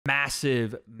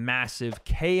massive, massive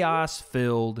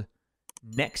chaos-filled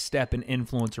next step in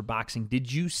influencer boxing.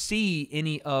 Did you see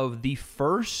any of the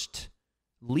first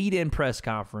lead-in press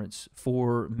conference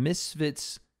for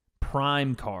Misfits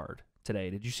Prime card today?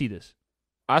 Did you see this?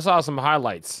 I saw some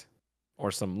highlights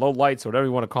or some low lights, whatever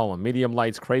you want to call them. Medium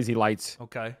lights, crazy lights.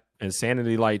 Okay.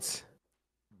 Insanity lights.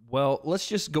 Well, let's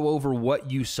just go over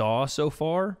what you saw so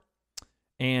far.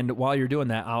 And while you're doing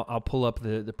that, I'll pull up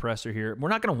the presser here. We're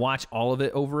not going to watch all of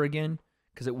it over again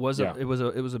because it was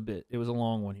a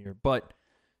long one here. But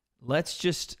let's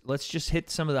just hit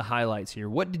some of the highlights here.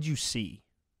 What did you see?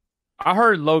 I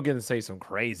heard Logan say some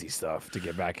crazy stuff to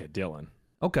get back at Dylan.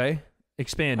 Okay,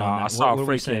 expand on that. I saw what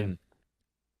were we saying?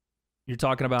 You're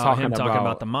talking about talking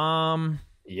about the mom.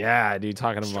 Yeah, dude,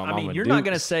 talking about. I mean, you're not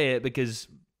going to say it because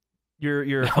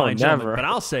you're a fine gentleman, but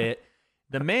I'll say it.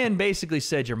 The man basically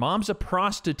said your mom's a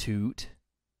prostitute.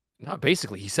 Not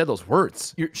basically. He said those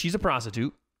words. She's a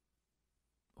prostitute.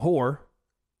 Whore.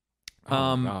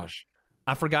 Oh, gosh.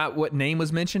 I forgot what name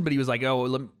was mentioned, but he was like,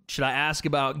 oh, should I ask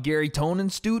about Gary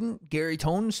Tonon's student? Gary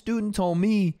Tonon's student told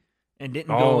me and didn't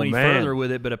go any further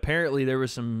with it, but apparently there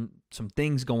was some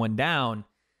things going down.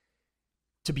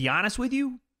 To be honest with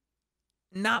you,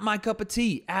 not my cup of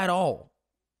tea at all.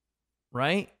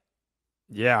 Right?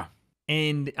 Yeah.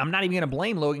 And I'm not even going to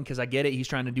blame Logan because I get it. He's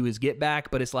trying to do his get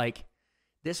back, but it's like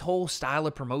this whole style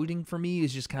of promoting for me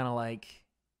is just kind of like,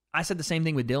 I said the same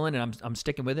thing with Dylan and I'm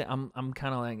sticking with it. I'm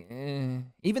kind of like,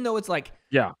 even though it's like,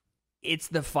 yeah, it's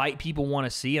the fight people want to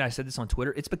see. And I said this on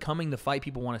Twitter. It's becoming the fight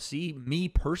people want to see. Me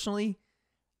personally,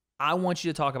 I want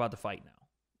you to talk about the fight now.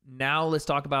 Now let's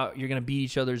talk about you're going to beat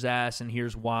each other's ass and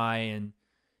here's why. And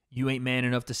you ain't man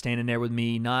enough to stand in there with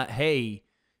me. Not, hey,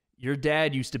 your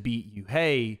dad used to beat you.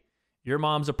 Hey, your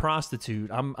mom's a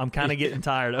prostitute. I'm kind of getting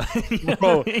tired of it. You know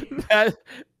Bro, what I mean? That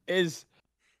is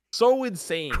so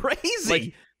insane. Crazy.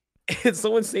 Like, it's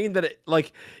so insane that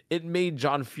it made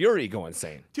John Fury go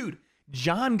insane. Dude,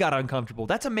 John got uncomfortable.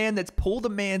 That's a man that's pulled a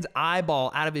man's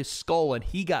eyeball out of his skull and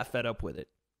he got fed up with it.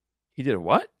 He did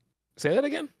what? Say that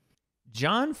again?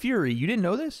 John Fury, you didn't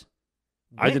know this?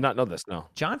 I did not know this, no.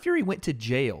 John Fury went to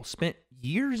jail, spent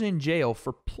years in jail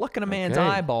for plucking a man's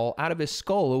eyeball out of his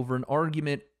skull over an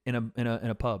argument in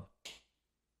a pub.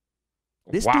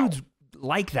 This dude's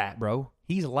like that, bro.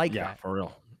 He's like that. Yeah, for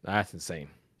real. That's insane.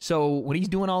 So when he's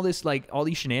doing all this, like all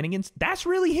these shenanigans, that's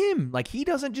really him. Like he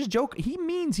doesn't just joke. He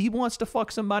means he wants to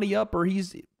fuck somebody up, or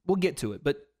we'll get to it.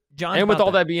 But John, and with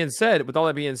all that being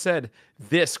said,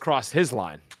 this crossed his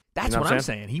line. That's what I'm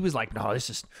saying. He was like, no, this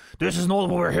is not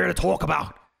what we're here to talk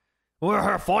about. We're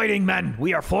here fighting men.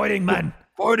 We are fighting men.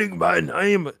 Fighting men.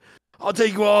 I'll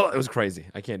take you all. It was crazy.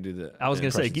 I can't do that. I was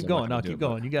going to say, keep going. No, keep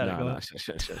going. You got it. Go ahead.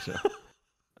 Sure.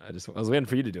 I was waiting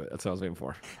for you to do it. That's what I was waiting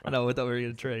for. I know. I thought we were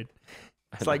going to trade.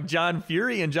 It's like John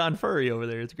Fury and John Furry over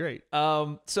there. It's great.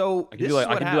 So I can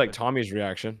do like Tommy's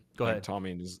reaction. Go ahead. Like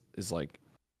Tommy and is like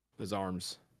his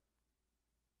arms.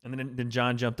 And then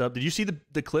John jumped up. Did you see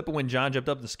the clip of when John jumped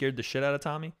up and scared the shit out of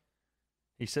Tommy?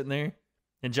 He's sitting there,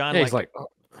 and John he's like, oh.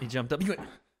 He jumped up. He went,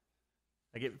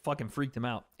 like it fucking freaked him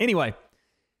out. Anyway,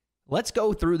 let's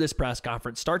go through this press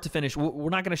conference, start to finish. We're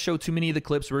not going to show too many of the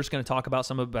clips. We're just going to talk about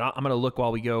some of it, but I'm going to look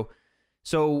while we go.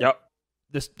 So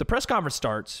the press conference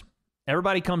starts.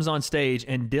 Everybody comes on stage,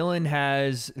 and Dylan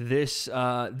has this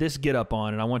get up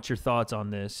on, and I want your thoughts on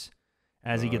this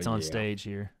as he gets on stage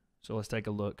here. So let's take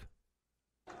a look.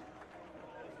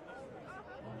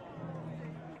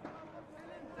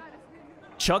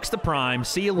 Chucks the Prime.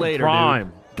 See you later, Prime.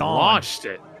 Dude. Gone. Launched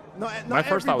it. My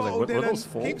first thought was like, were those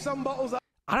full? Keep some bottles up.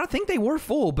 I don't think they were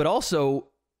full, but also,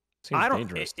 Seems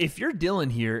dangerous. If you're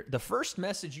Dylan here, the first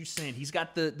message you send, he's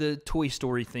got the Toy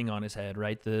Story thing on his head,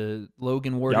 right? The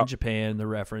Logan word in Japan, the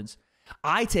reference.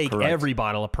 I take every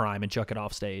bottle of Prime and chuck it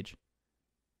off stage.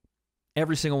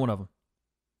 Every single one of them.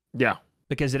 Yeah.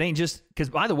 Because it ain't just, because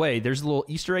by the way, there's a little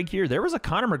Easter egg here. There was a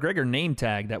Conor McGregor name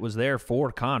tag that was there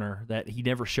for Conor that he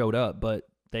never showed up, but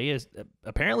they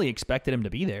apparently expected him to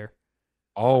be there.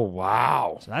 Oh,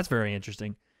 wow. So that's very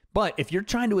interesting. But if you're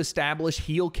trying to establish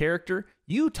heel character,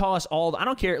 you toss all I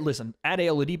don't care. Listen, Ade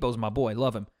Oladipo's my boy.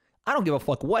 Love him. I don't give a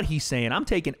fuck what he's saying. I'm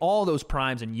taking all those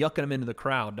primes and yucking them into the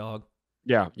crowd, dog.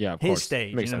 Yeah, of course. His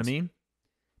stage, Makes you know sense. what I mean?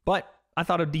 But I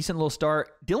thought a decent little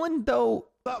start. Dylan, though.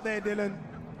 What's up there, Dylan?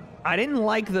 I didn't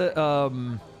like the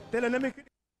Dylan, let me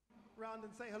round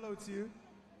and say hello to you.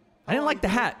 I didn't like the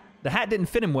hat. The hat didn't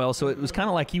fit him well, so it was kind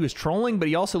of like he was trolling, but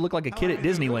he also looked like a kid at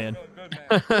Disneyland.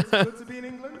 Good to be in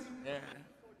England. Yeah.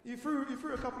 You threw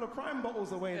a couple of Prime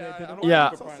bottles away there, Dylan.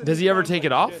 Yeah. Does he ever take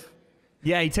it off?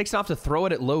 Yeah, he takes it off to throw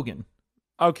it at Logan.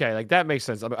 Okay, like that makes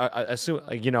sense. I assume,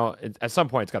 like, at some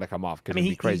point it's got to come off because it'd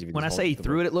be crazy. When I say he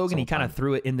threw it at Logan, he kind of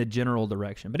threw it in the general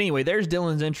direction. But anyway, there's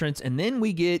Dylan's entrance, and then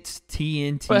we get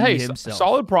TNT but hey, himself.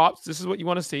 Solid props. This is what you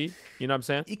want to see. You know what I'm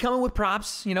saying? He coming with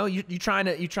props. You trying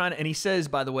to, and he says,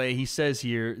 by the way, he says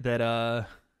here that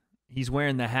he's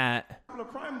wearing the hat. A couple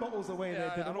of prime bottles away there,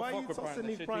 Dylan. Why are you tossing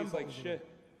these prime bottles? Like shit.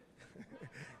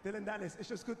 Dylan Dennis, it's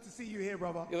just good to see you here,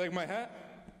 brother. You like my hat?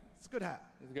 It's a good hat.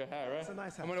 It's a good hat, right? It's a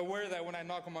nice hat. I'm gonna wear that when I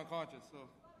knock him unconscious. So,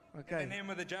 okay. In the name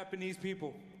of the Japanese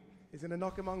people. He's gonna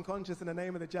knock him unconscious in the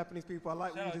name of the Japanese people. I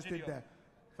like what you just did there.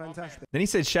 Fantastic. Then he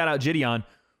said, "Shout out Gideon."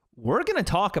 We're gonna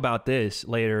talk about this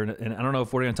later, and I don't know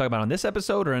if we're gonna talk about it on this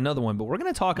episode or another one, but we're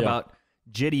gonna talk about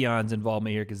Gideon's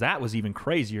involvement here because that was even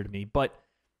crazier to me. But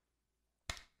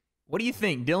what do you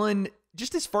think, Dylan?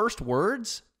 Just his first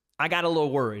words, I got a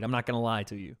little worried. I'm not gonna lie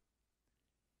to you.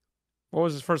 What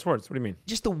was his first words? What do you mean?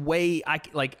 Just the way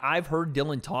I've heard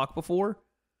Dylan talk before,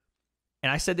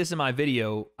 and I said this in my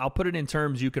video. I'll put it in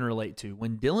terms you can relate to.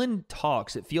 When Dylan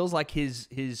talks, it feels like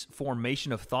his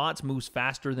formation of thoughts moves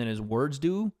faster than his words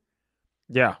do.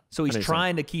 Yeah. So he's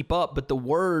trying to keep up, but the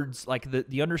words, like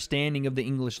the understanding of the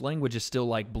English language, is still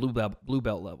like blue belt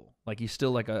level. Like he's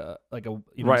still like a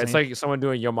you know right. It's like someone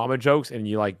doing Yo Mama jokes, and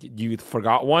you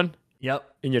forgot one.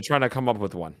 Yep. And you're trying to come up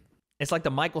with one. It's like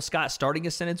the Michael Scott starting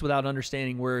a sentence without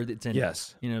understanding where it's in.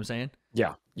 Yes. You know what I'm saying?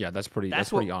 Yeah. Yeah. That's pretty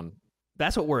on.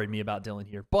 That's what worried me about Dylan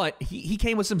here. But he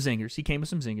came with some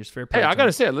zingers. Fair play. Hey, I got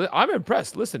to say, I'm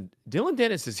impressed. Listen, Dylan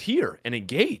Dennis is here and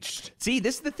engaged. See,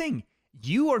 this is the thing.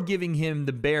 You are giving him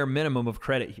the bare minimum of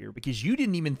credit here because you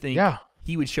didn't even think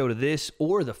he would show to this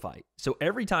or the fight. So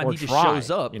every time he just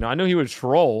shows up. I know he would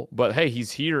troll, but hey,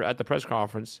 he's here at the press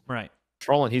conference. Right.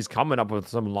 Trolling. He's coming up with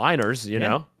some liners, you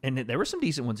know? And there were some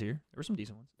decent ones here.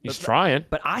 He's trying.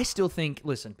 But I still think,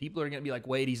 listen, people are going to be like,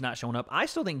 wait, he's not showing up. I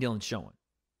still think Dylan's showing.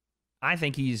 I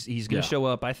think he's going to show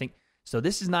up. I think so.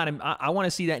 This is not him. I want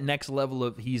to see that next level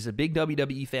of he's a big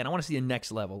WWE fan. I want to see the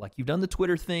next level. Like you've done the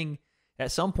Twitter thing.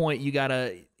 At some point, you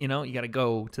gotta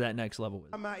go to that next level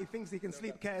with it. He thinks he can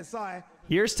sleep KSI.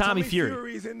 Here's Tommy Fury.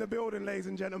 Fury's in the building, ladies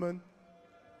and gentlemen.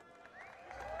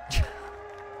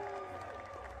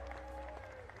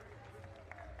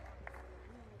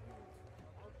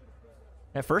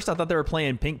 At first, I thought they were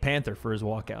playing Pink Panther for his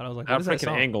walkout. I was like, what is that freaking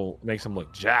song? Angle makes him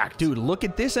look jacked. Dude, look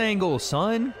at this angle,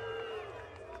 son.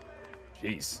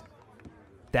 Jeez.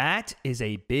 That is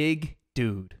a big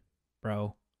dude,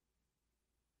 bro.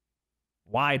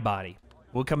 Wide body.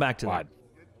 We'll come back to that.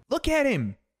 Look at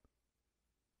him.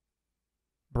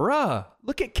 Bruh,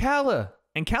 look at Kala.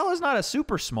 And Kala's not a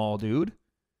super small dude.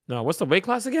 No, what's the weight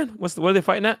class again? What are they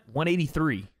fighting at?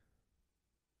 183.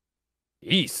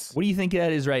 Jeez. What do you think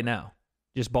that is right now?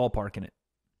 Just ballparking it.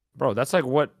 Bro, that's like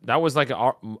that was like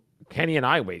Kenny and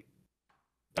I weight.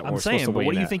 I'm saying, but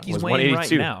what do you think he's weighing right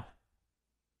now?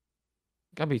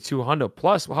 Gotta be 200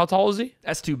 plus. How tall is he?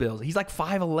 That's 2 bills. He's like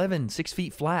 5'11", 6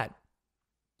 feet flat.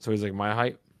 So he's like my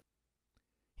height?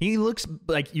 He looks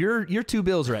like you're 2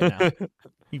 bills right now.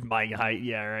 He's my height,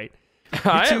 yeah, right.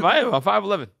 I am. I'm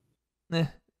 5'11".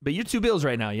 But you're 2 bills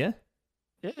right now, yeah?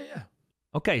 Yeah.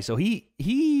 Okay, so he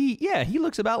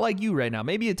looks about like you right now.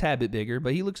 Maybe a tad bit bigger,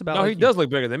 but he looks about. No, like he does look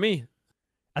bigger than me.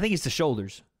 I think it's the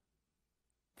shoulders.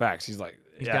 Facts. He's like,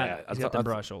 he's got the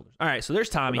broad shoulders. All right, so there's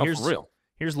Tommy.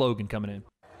 Here's Logan coming in.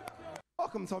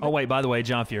 Welcome, Tommy. Oh wait, by the way,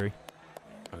 John Fury.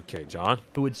 Okay, John.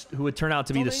 Who would turn out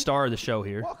to be the star of the show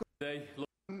here.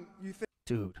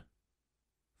 Dude,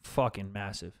 fucking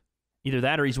massive. Either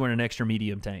that or he's wearing an extra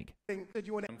medium tank.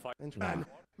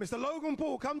 Mr. Logan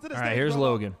Paul, come to the stage. All right, here's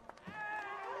Logan.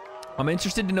 I'm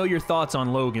interested to know your thoughts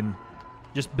on Logan,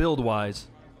 just build-wise.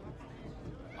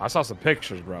 I saw some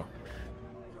pictures, bro.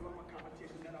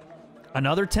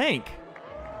 Another tank.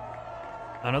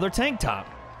 Another tank top.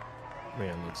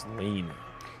 Man, looks lean.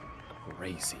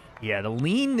 Crazy. Yeah, the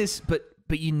leanness, but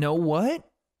you know what?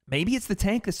 Maybe it's the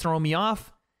tank that's throwing me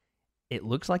off. It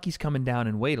looks like he's coming down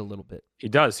in weight a little bit. He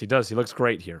does. He looks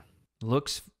great here.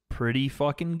 Looks pretty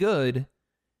fucking good.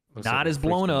 Looks Not like as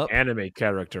blown up. Anime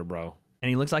character, bro. And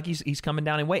he looks like he's coming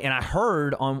down in weight. And I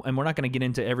heard and we're not going to get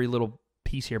into every little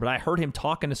piece here, but I heard him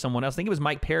talking to someone else. I think it was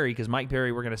Mike Perry, because Mike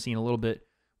Perry, we're going to see in a little bit,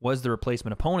 was the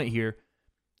replacement opponent here.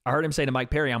 I heard him say to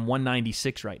Mike Perry, I'm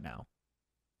 196 right now.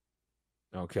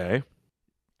 Okay.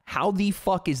 How the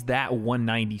fuck is that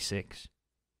 196?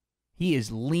 He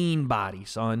is lean body,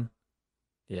 son.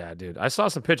 Yeah, dude. I saw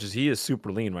some pictures. He is super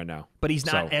lean right now. But he's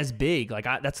not as big. Like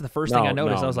that's the first thing I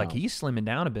noticed. I was like, he's slimming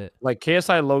down a bit. Like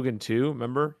KSI Logan too,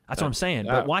 remember? That's what I'm saying.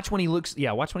 But watch when he looks.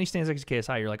 Yeah, watch when he stands next to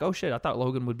KSI. You're like, oh shit, I thought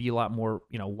Logan would be a lot more,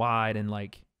 wide and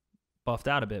like buffed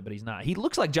out a bit, but he's not. He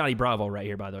looks like Johnny Bravo right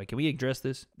here, by the way. Can we address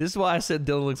this? This is why I said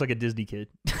Dylan looks like a Disney kid.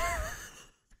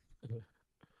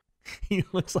 He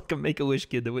looks like a Make-A-Wish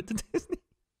kid that went to Disney.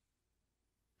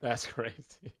 That's crazy.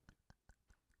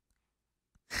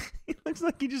 He looks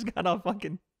like he just got off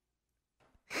fucking...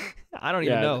 I don't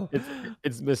even know.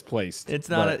 It's misplaced. It's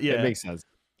not It makes sense.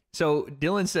 So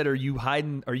Dylan said, are you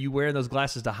wearing those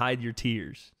glasses to hide your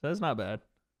tears? So that's not bad.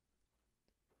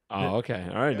 Oh, okay.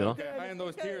 All right, Dylan. Okay, hiding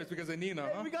those tears because of Nina,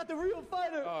 huh? We got the real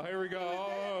fighter. Oh, here we go.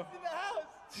 Oh. In the house.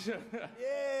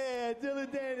 Yeah,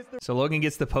 Dylan Dan is the So Logan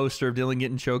gets the poster of Dylan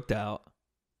getting choked out.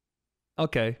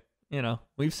 Okay. You know,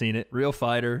 we've seen it. Real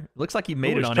fighter. Looks like he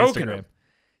made it on Instagram. Him?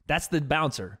 That's the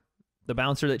bouncer. The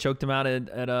bouncer that choked him out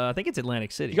at I think it's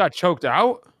Atlantic City. You got choked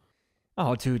out?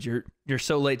 Oh, dude, you're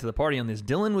so late to the party on this.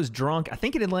 Dylan was drunk. I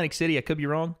think in Atlantic City. I could be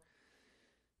wrong.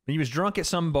 He was drunk at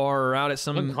some bar or out at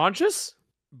some unconscious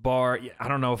bar. I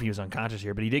don't know if he was unconscious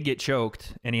here, but he did get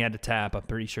choked and he had to tap. I'm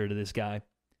pretty sure to this guy.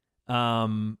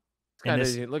 Look at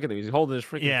him. He's holding his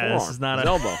freaking forearm. This is not his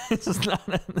elbow. This is not.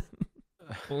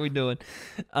 What are we doing?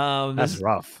 That's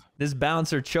rough. This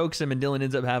bouncer chokes him, and Dylan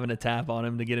ends up having to tap on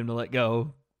him to get him to let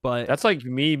go. But that's like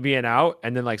me being out,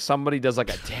 and then like somebody does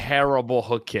like a terrible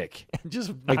hook kick,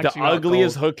 just like the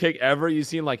ugliest hook kick ever. You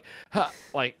seen like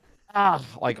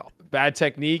bad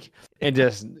technique, and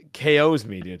just KOs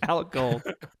me, dude. Out cold.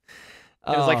 And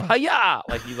it's like hiya,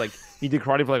 like he did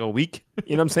karate for like a week.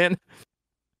 You know what I'm saying?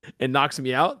 And knocks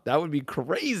me out. That would be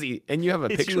crazy. And you have a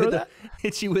picture of that?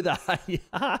 Hits you with a hiya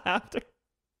after.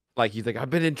 Like he's like,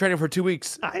 I've been in training for 2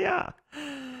 weeks. Hiya.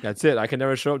 That's it. I can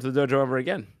never show up to the dojo ever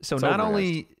again. So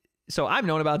so I've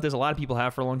known about this. A lot of people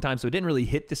have for a long time. So it didn't really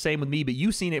hit the same with me, but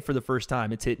you've seen it for the first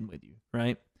time. It's hitting with you,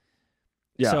 right?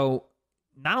 Yeah. So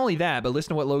not only that, but listen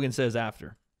to what Logan says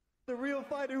after. The real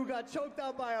fighter who got choked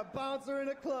out by a bouncer in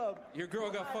a club. Your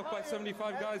girl got fucked by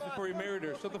 75 guys before you married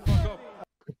her. Shut the fuck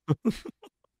up.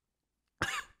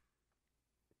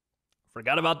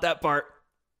 Forgot about that part.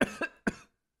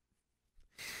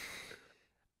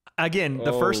 Again,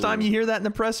 the first time you hear that in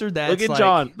the presser, that's look at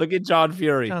John. Look at John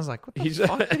Fury. John's like, what the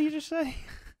fuck did he just say?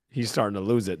 He's starting to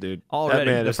lose it, dude.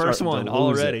 Already, the first one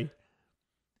already.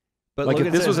 But like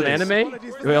if this was an anime,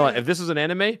 if this was an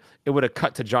anime, it would have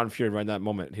cut to John Fury right in that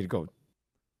moment. He'd go.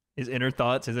 His inner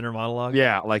thoughts, his inner monologue.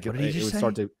 Yeah, like what did he just say?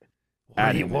 Start to.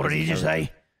 What did he just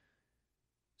say?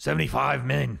 75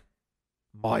 men.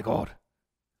 My God.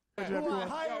 Yo,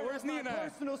 where's Nina?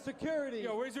 Personal security.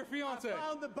 Yo, where's your fiance? I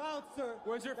found the bouncer.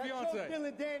 Where's your fiance? That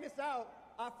Dylan Dennis out.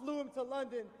 I flew him to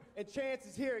London, and Chance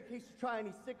is here in case you try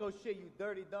any sicko shit, you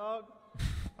dirty dog.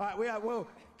 All right, we got whoa.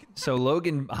 So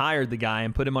Logan hired the guy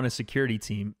and put him on a security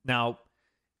team. Now,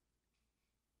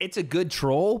 it's a good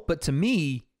troll, but to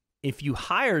me, if you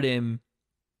hired him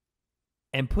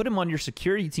and put him on your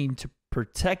security team to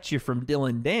protect you from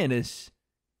Dylan Dennis,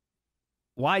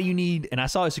 why you need, and I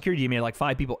saw a security team had like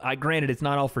 5 people. Granted, it's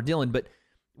not all for Dylan, but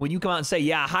when you come out and say,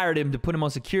 yeah, I hired him to put him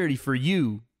on security for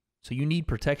you, so you need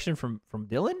protection from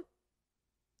Dylan?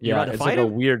 Yeah, it's like a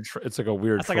weird troll.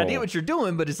 Like, I get what you're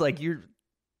doing, but it's like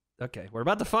okay, we're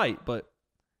about to fight, but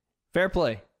fair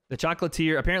play. The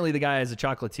chocolatier, apparently the guy is a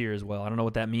chocolatier as well. I don't know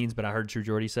what that means, but I heard True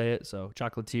Jordy say it, so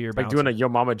chocolatier. Like doing a yo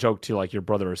mama joke to like your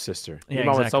brother or sister. Yeah, your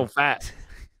mama's so fat.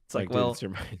 It's like, dude, well, it's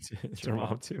your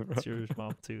mom too, bro. It's your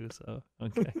mom too, so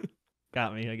okay.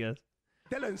 Got me, I guess.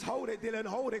 Dylan, hold it.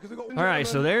 Because we got. All right,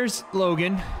 so there's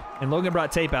Logan, and Logan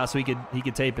brought tape out so he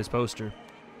could tape his poster.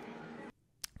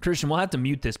 Christian, we'll have to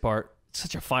mute this part. It's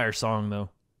such a fire song, though.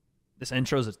 This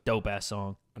intro's a dope-ass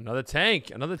song. Another tank.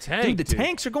 Dude, the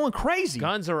tanks are going crazy.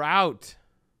 Guns are out.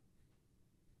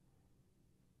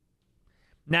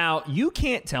 Now, you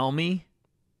can't tell me.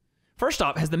 First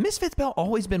off, has the Misfits belt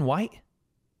always been white?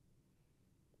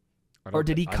 Or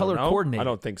did he color coordinate? I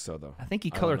don't think so, though. I think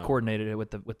he color coordinated it with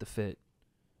the fit.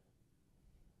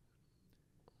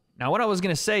 Now, what I was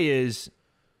going to say is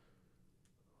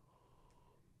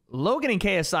Logan and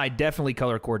KSI definitely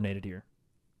color coordinated here.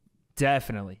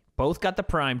 Definitely. Both got the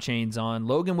prime chains on.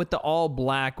 Logan with the all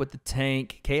black with the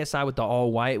tank. KSI with the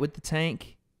all white with the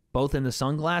tank. Both in the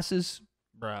sunglasses.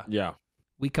 Bruh. Yeah.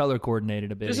 We color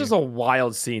coordinated a bit. This is a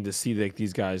wild scene to see like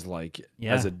these guys like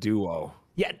as a duo.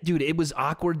 Yeah, dude, it was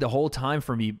awkward the whole time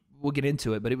for me. We'll get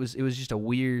into it, but it was just a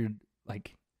weird,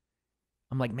 like,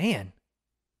 I'm like, man,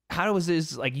 how was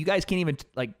this? Like, you guys can't even,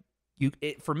 like,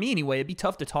 for me anyway, it'd be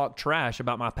tough to talk trash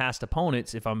about my past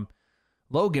opponents if I'm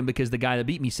Logan because the guy that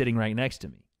beat me sitting right next to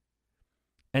me.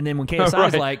 And then when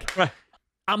KSI's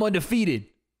I'm undefeated,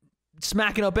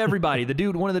 smacking up everybody.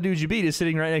 One of the dudes you beat is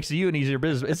sitting right next to you and he's your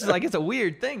business. It's like, it's a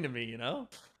weird thing to me, you know?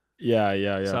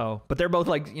 Yeah. So, but they're both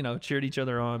like, cheered each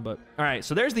other on. But all right,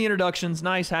 so there's the introductions.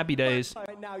 Nice, happy days. All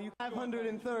right, now you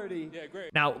 530. Yeah,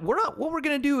 great. Now what we're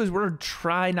gonna do is we're gonna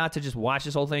try not to just watch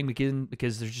this whole thing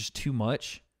because there's just too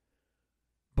much.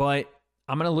 But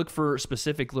I'm gonna look for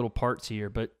specific little parts here.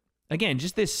 But again,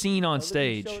 just this scene on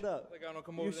stage. You showed up. Like, I don't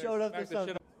come You over there showed and up to smack the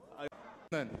shit something. out-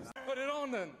 Then put it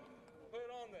on then. Put it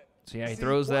on then. So yeah, he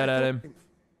throws that at him.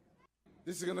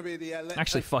 This is going to be the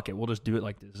Actually, fuck it. We'll just do it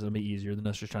like this. It'll be easier than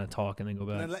us just trying to talk and then go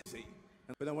and then back. let's see.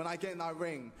 But then when I get in that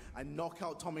ring and knock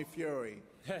out Tommy Fury,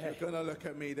 you're going to look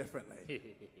at me differently.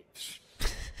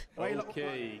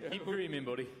 Okay, keep dreaming,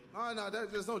 buddy. No,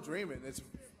 there's no dreaming. It's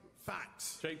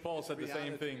facts. Jake Paul said the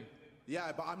same thing.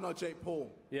 Yeah, but I'm not Jake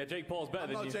Paul. Yeah, Jake Paul's better I'm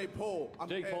than not you. Jake Paul. I'm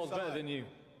Jake Paul's KSI. better than you.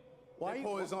 Jake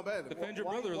Paul is not better. Defend your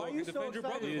brother, Why are Logan. you so Defend your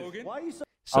brother, excited? Logan. Why are you so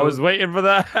I was waiting for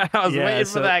that. I was Yeah, waiting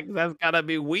so- for that because that's gotta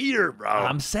be weird, bro.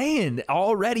 I'm saying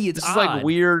already it's This is odd. like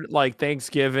weird, like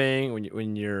Thanksgiving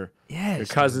when your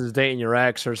Yes. cousin's dating your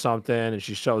ex or something, and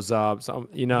she shows up.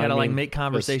 You gotta like make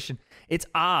conversation. It's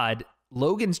odd.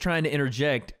 Logan's trying to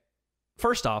interject.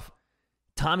 First off,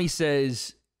 Tommy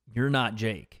says you're not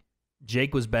Jake.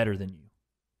 Jake was better than you.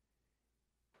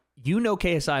 You know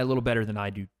KSI a little better than I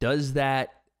do.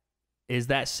 Is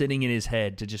that sitting in his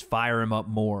head to just fire him up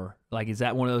more? Like, is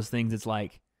that one of those things that's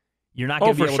like, you're not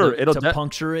going to for be able sure. It'll to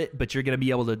puncture it, but you're going to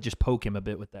be able to just poke him a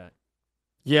bit with that?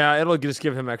 Yeah, it'll just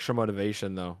give him extra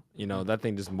motivation, though. That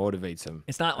thing just motivates him.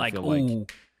 It's not like, feel ooh.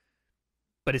 like.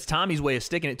 But it's Tommy's way of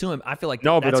sticking it to him. I feel like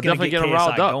No, but that's it'll going to definitely get get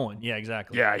him KSI riled up. going. Yeah,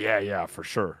 exactly. Yeah, for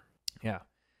sure. Yeah.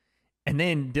 And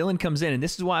then Dylan comes in, and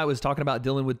this is why I was talking about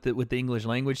Dylan with the English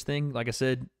language thing. Like I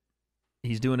said,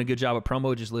 he's doing a good job at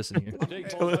promo. Just listen here. Jake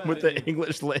Paul's better With than the you.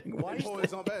 English Why language. Jake Paul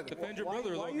is not better. Defend your brother,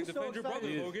 why are Logan. you so Defend your brother,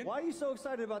 excited? Logan. Why are you so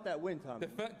excited about that win, Tommy?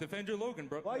 Defend your Logan,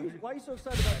 bro. Why are you so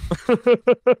excited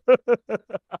about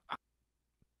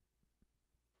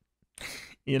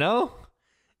You know?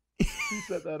 You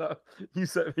set that up. You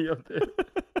set me up there.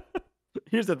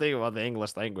 Here's the thing about the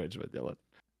English language with Dylan.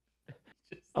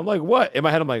 I'm like, what? In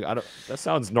my head, I'm like, that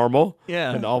sounds normal.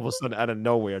 Yeah. And all of a sudden, out of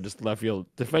nowhere, just left field.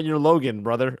 Defend your Logan,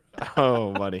 brother.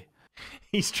 Oh, buddy.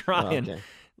 He's trying. Okay.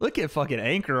 Look at fucking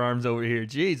anchor arms over here.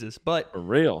 Jesus. But For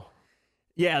real.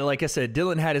 yeah, like I said,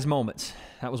 Dylan had his moments.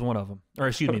 That was one of them. Or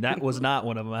excuse me, that was not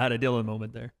one of them. I had a Dylan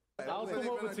moment there. I'll come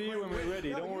over to you when we're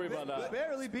ready. Don't worry about that.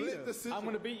 barely beat him? I'm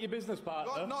going to beat your business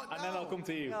partner, and then I'll come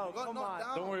to you. No, come on.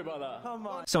 Don't worry about that. Come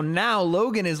on. So now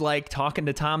Logan is like talking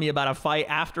to Tommy about a fight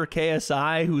after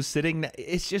KSI, who's sitting.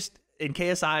 It's just, and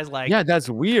KSI is like, Yeah, that's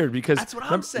weird because That's what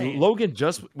I'm saying. Logan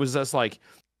was just like,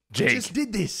 we Jake, just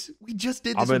did this. We just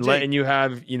did this. I've been with letting Jake. you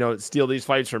have, steal these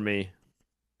fights from me.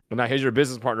 But now here's your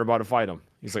business partner about to fight him.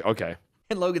 He's like, okay.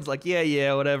 And Logan's like,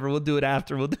 yeah, whatever. We'll do it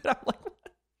after. We'll do it. I'm like, what?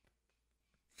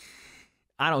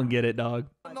 I don't get it, dog.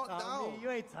 Not Tommy, down.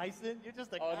 you ain't Tyson. You're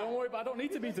just a Oh, don't worry. I don't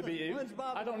need to be to beat you.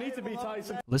 I don't need to be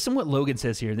Tyson. Listen what Logan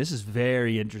says here. This is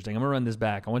very interesting. I'm gonna run this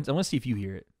back. I want to see if you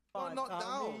hear it. Not Tommy,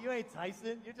 down. you ain't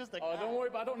Tyson. You're just a Oh, don't worry.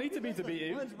 I don't need to be to beat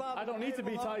you. I don't need to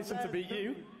be Tyson to beat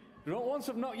you. Once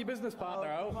I've knocked your business partner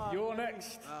out, you're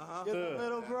next. You're the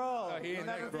little bro. He ain't You'll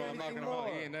never next, bro. be I'm knocking him anything out.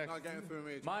 He more. ain't next. Not getting through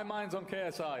me. My mind's on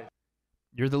KSI.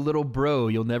 You're the little bro.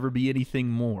 You'll never be anything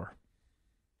more.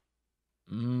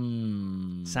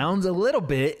 Sounds a little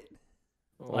bit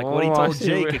like what he Oh, I told see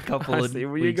Jake where- a couple I of see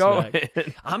where you weeks going.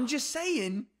 back. I'm just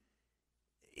saying,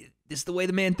 it's the way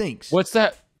the man thinks. What's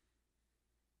that?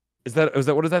 Is that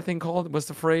what is that thing called? What's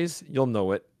the phrase? You'll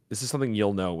know it. This is something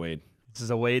you'll know, Wade. This is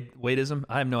a Wadeism?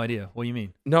 I have no idea. What do you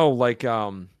mean? No, like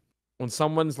when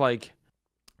someone's like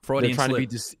Freudian they're trying slip.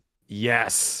 to be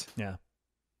yes. Yeah.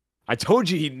 I told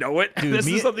you he'd know it. Dude, This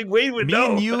me- is something Wade would Me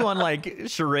know. and you on like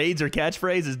charades or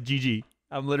catchphrases, GG.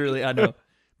 I know.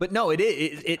 But no,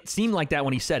 it seemed like that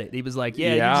when he said it. He was like, "Yeah,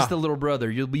 you're Yeah. just a little brother.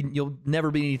 You'll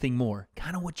never be anything more."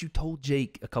 Kind of what you told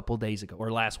Jake a couple days ago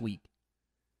or last week.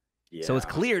 So it's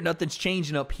clear nothing's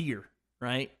changing up here,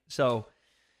 right? So,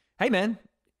 hey man,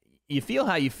 you feel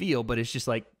how you feel, but it's just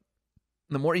like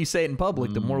the more you say it in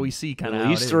public, the more we see kind of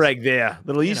little Easter egg there.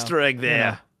 Little Easter egg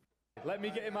there. Let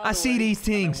me get him out I of the see way, these and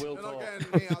then things. we'll You're not talk.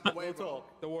 getting me out the way, bro.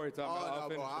 Don't worry, Tom. Oh, I'll no,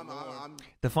 finish bro. him. Don't worry. I'm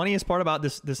The funniest part about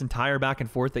this entire back and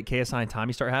forth that KSI and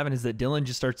Tommy start having is that Dylan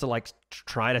just starts to like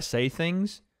try to say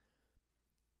things.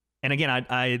 And again,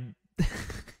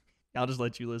 I'll just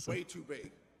let you listen. way too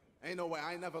big. Ain't no way.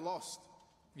 I ain't never lost.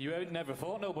 You ain't never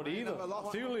fought nobody either. never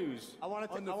lost. To lose. I want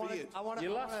to. Undefeated.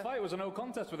 Your last fight was a no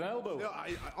contest with an elbow. Yeah,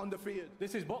 I undefeated.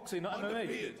 This is boxing, not MMA.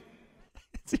 Undefeated.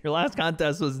 So your last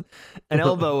contest was an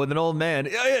elbow with an old man.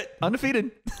 Yeah,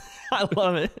 undefeated. I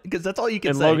love it because that's all you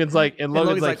can And say. Logan's like,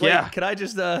 Logan's like, yeah. Wait, could I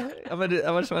just? I just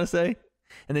want to say,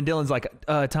 And then Dylan's like,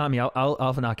 Tommy,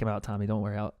 I'll knock him out, Tommy. Don't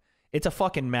worry. It's a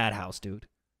fucking madhouse, dude.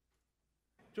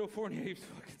 Joe Fournier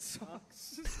fucking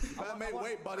sucks. Mate,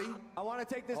 wait, buddy. I want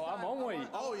to take this. Oh, I'm on weight.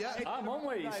 Oh, yeah. I'm on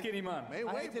weight, you skinny man. Mate,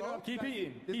 wait, bro. Keep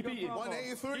eating. Keep eating.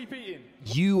 183. Keep eating.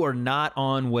 You are not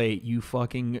on weight, you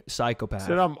fucking psychopath.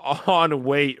 Said I'm on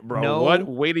weight, bro. No. What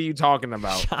weight are you talking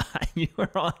about? John, you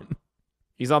are on.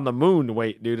 He's on the moon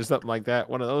weight, dude, or something like that.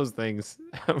 One of those things,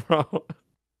 bro.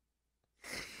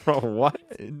 Bro, what?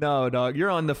 No, dog. You're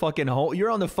on the fucking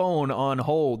you're on the phone on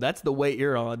hold. That's the weight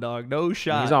you're on, dog. No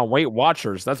shot. He's on Weight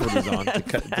Watchers. That's what he's on to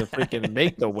freaking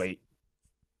make the weight.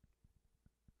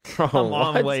 Bro, I'm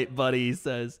on what? weight, buddy, he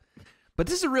says. But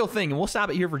this is a real thing, and we'll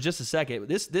stop it here for just a second.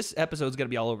 This episode's going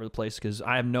to be all over the place because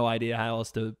I have no idea how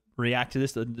else to react to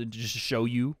this to just show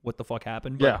you what the fuck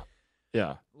happened. But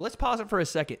Yeah. let's pause it for a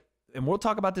second, and we'll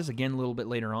talk about this again a little bit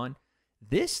later on.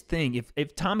 This thing,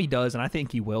 if Tommy does, and I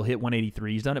think he will, hit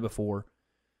 183, he's done it before,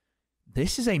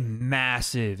 this is a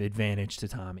massive advantage to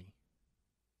Tommy.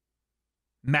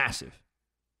 Massive.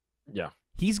 Yeah.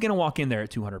 He's going to walk in there at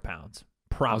 200 pounds,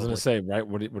 probably. I was going to say, right?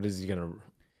 What is he going to...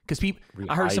 Because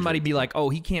I heard somebody be like, "Oh,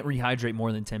 he can't rehydrate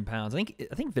more than 10 pounds." I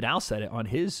think Vidal said it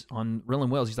on Real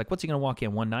and Wells. He's like, "What's he gonna walk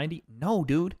in 190?" No,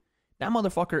 dude, that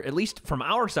motherfucker. At least from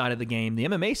our side of the game, the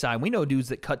MMA side, we know dudes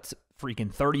that cut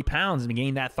freaking 30 pounds and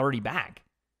gain that 30 back.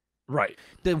 Right.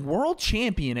 The world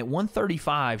champion at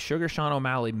 135, Sugar Sean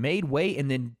O'Malley, made weight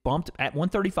and then bumped at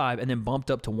 135 and then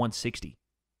bumped up to 160.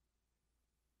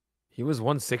 He was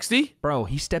 160? Bro,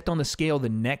 he stepped on the scale the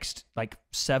next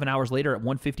 7 hours later at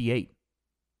 158.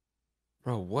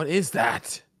 Bro, what is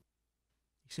that?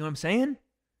 You see what I'm saying?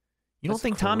 You don't That's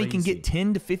think Tommy can crazy. get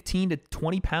 10 to 15 to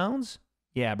 20 pounds?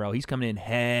 Yeah, bro, he's coming in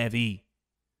heavy.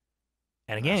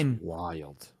 And again, That's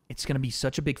wild. it's going to be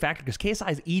such a big factor because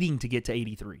KSI is eating to get to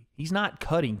 83. He's not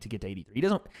cutting to get to 83.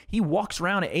 He walks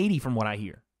around at 80 from what I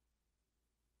hear.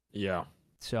 Yeah.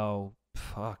 So,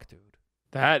 fuck, dude.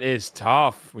 That is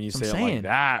tough when you That's say what it I'm like saying.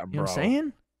 that, You bro. know what I'm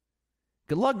saying?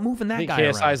 Good luck moving I that think guy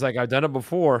KSI around. is like, I've done it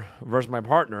before versus my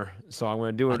partner, so I'm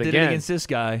going to do it I did again. it against this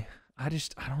guy. I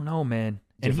don't know, man.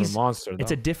 And Different he's monster, It's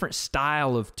though. a different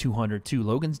style of 200 too.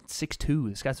 Logan's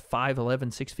 6'2". This guy's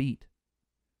 5'11", 6 feet.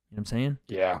 You know what I'm saying?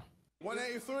 Yeah.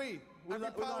 183. I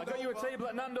got you a table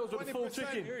at Nando's with a full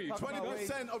chicken.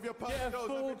 20% of your pound Get a goes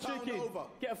full every pound chicken. over.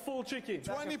 Get a full chicken.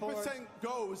 20%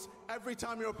 goes every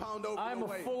time you're a pound over I'm your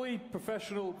a weight. fully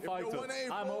professional you're fighter.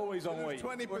 184, I'm always on you weight.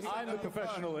 lose 20% I'm the of your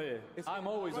professional purse. here. I'm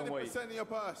always on weight. 20% of your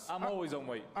purse. I'm always on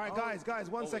weight. All right, guys,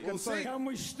 1 second. we'll Sorry. see. Can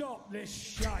we stop this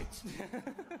shite?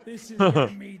 This is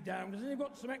getting me down. Has anyone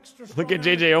got some extra strong Look at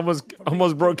JJ energy?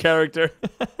 almost broke character.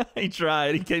 He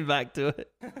tried. He came back to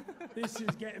it. This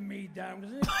is getting me down. Does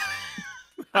anyone...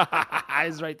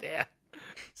 Eyes right there.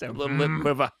 A little lip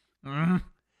quiver.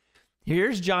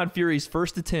 Here's John Fury's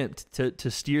first attempt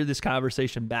to steer this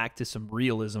conversation back to some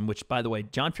realism, which, by the way,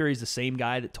 John Fury's the same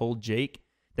guy that told Jake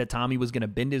that Tommy was going to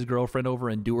bend his girlfriend over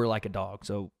and do her like a dog.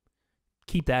 So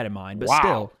keep that in mind. But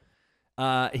Wow.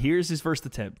 still, here's his first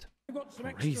attempt. I've got some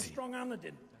extra strong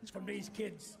energy from these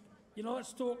kids. You know,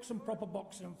 let's talk some proper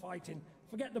boxing and fighting.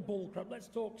 Forget the bull crap. Let's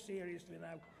talk seriously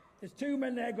now. There's two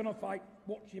men there going to fight.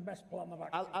 What's your best plan of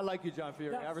action? I like you, John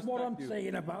Fury. I That's respect what I'm you.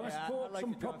 saying about. Let's Yeah, I talk like some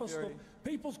you, John proper Fury. stuff.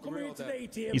 People's coming in today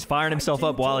to hear He's firing himself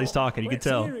up while he's talking, you can Let's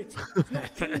tell. hear it. It's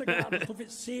not kindergarten stuff.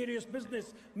 It's serious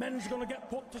business. Men's going to get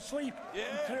put to sleep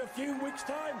in a few weeks'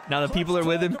 time. Now the So people let's are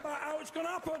with talk him. about how it's going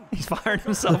to happen. He's firing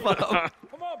himself up.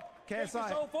 Come on. Get KSI.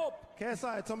 yourself up.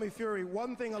 KSI, Tommy Fury,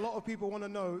 one thing a lot of people want to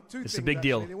know, two It's a things big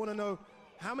deal. actually. They want to know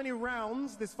how many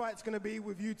rounds this fight's going to be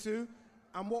with you two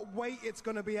and what weight it's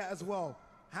going to be at as well.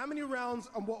 How many rounds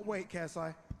and what weight,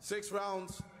 KSI? 6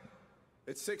 rounds.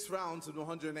 It's 6 rounds and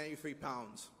 183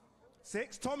 pounds.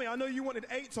 6? Tommy, I know you wanted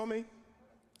 8, Tommy.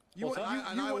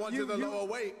 I wanted a lower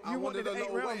weight. I wanted a 8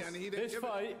 lower weight, rounds. and he didn't This give it.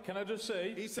 fight, can I just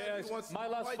say, He said he wants my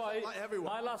last fights fight, like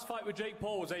everyone. my last fight with Jake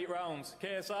Paul was 8 rounds.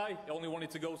 KSI only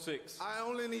wanted to go 6. I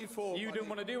only need 4. You buddy. didn't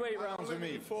want to do 8 I rounds only with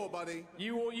me. need 4, buddy.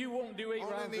 You won't do 8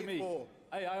 Only rounds with need me. 4.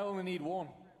 Hey, I only need 1.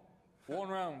 1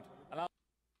 round, and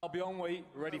I'll be on weight,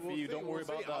 ready for We'll you. see, Don't worry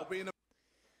we'll see. about I'll that. be in a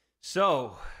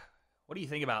So, what do you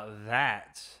think about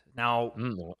that? Now, Hey,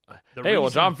 the well,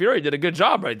 reason- John Fury did a good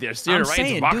job right there, steering I'm right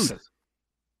saying, into boxing.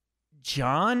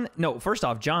 first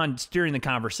off, John steering the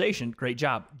conversation, great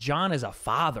job. John is a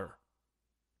father.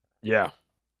 Yeah.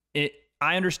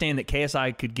 I understand that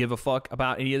KSI could give a fuck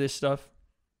about any of this stuff,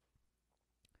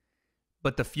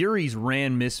 but the Furies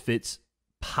ran Misfits'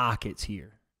 pockets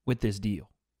here with this deal.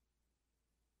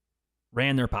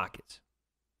 Ran their pockets.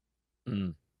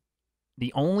 Mm.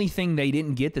 The only thing they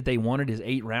didn't get that they wanted is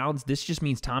 8 rounds. This just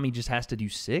means Tommy just has to do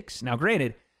 6. Now,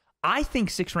 granted, I think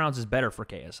 6 rounds is better for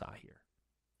KSI here.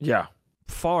 Yeah.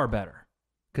 Far better.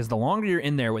 Because the longer you're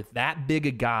in there with that big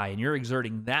a guy and you're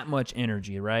exerting that much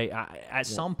energy, right? At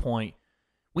some point,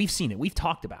 we've seen it. We've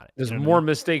talked about it. There's more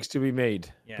mistakes to be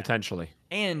made, Yeah. potentially.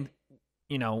 And,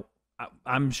 you know,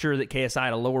 I'm sure that KSI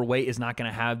at a lower weight is not going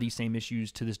to have these same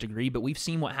issues to this degree, but we've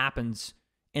seen what happens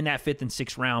in that 5th and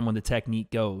 6th round when the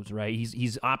technique goes, right?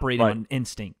 He's operating on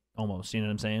instinct almost, you know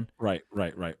what I'm saying? Right.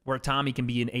 Where Tommy can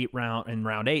be in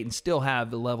round 8 and still have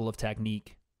the level of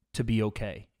technique to be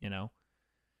okay, you know?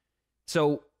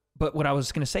 So, but what I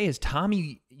was going to say is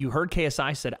Tommy, you heard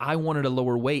KSI said, I wanted a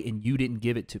lower weight and you didn't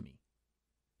give it to me.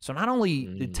 So not only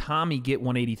did Tommy get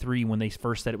 183 when they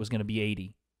first said it was going to be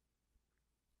 80,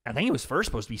 I think it was first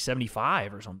supposed to be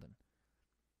 75 or something.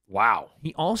 Wow.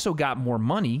 He also got more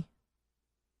money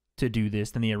to do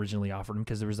this than they originally offered him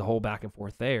because there was the whole back and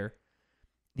forth there.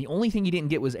 The only thing he didn't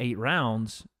get was 8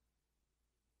 rounds.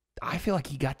 I feel like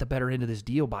he got the better end of this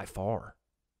deal by far.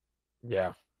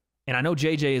 Yeah. And I know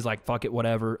JJ is like, fuck it,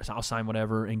 whatever. I'll sign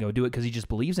whatever and go do it because he just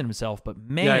believes in himself. But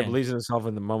man, yeah, he believes in himself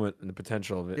in the moment and the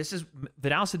potential of it.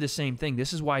 Vidal said the same thing.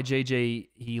 This is why JJ,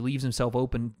 he leaves himself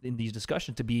open in these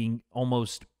discussions to being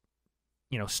almost,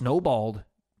 you know, snowballed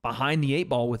behind the 8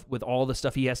 ball with all the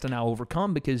stuff he has to now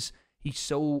overcome because he's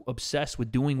so obsessed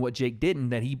with doing what Jake didn't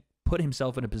that he put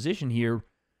himself in a position here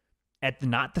at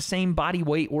not the same body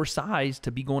weight or size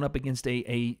to be going up against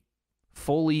a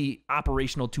fully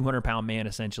operational 200-pound man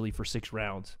essentially for 6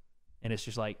 rounds. And it's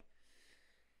just like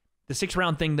the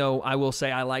 6-round thing, though, I will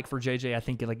say I like for JJ. I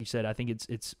think, like you said, I think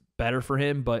it's better for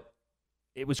him, but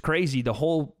it was crazy. The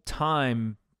whole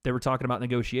time they were talking about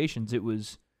negotiations, it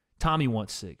was Tommy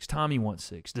wants 6. Tommy wants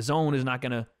 6. The zone is not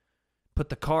going to put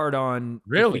the card on.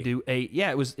 Really? If we do 8.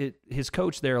 Yeah, his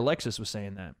coach there, Alexis, was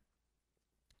saying that.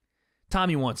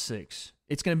 Tommy wants 6.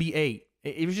 It's going to be 8.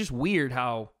 It was just weird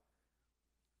how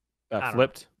That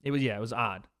flipped. It was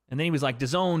odd. And then he was like,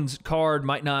 DAZN's card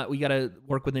might not, we got to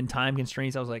work within time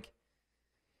constraints. I was like,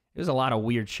 there's a lot of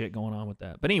weird shit going on with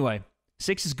that. But anyway,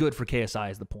 6 is good for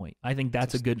KSI is the point. I think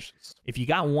that's a good, if you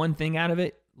got one thing out of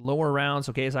it, lower rounds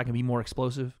so KSI can be more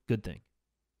explosive, good thing.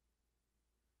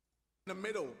 In the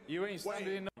middle. You ain't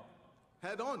standing in.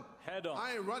 Head on. Head on.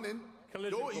 I ain't running.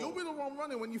 You'll be the one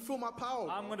running when you feel my power.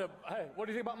 Hey, what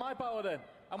do you think about my power then?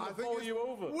 I'm gonna follow you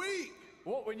over. Weak.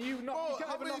 What, when you knock,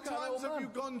 how many times have you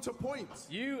gone to points?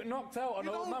 You knocked out an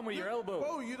old man with your elbow.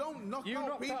 Bro, you don't knock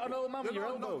out people. Out an old man with your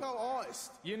elbow. You're not a knockout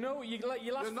artist. You know, your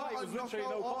last fight was literally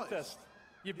no contest.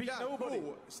 You beat nobody.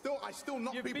 Cool. I still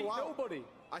knock people out. You beat nobody.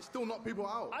 I still knock people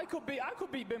out. I could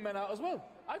beat big men out as well.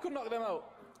 I could knock them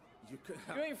out.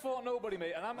 You ain't fought nobody,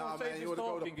 mate. And I'm not saying this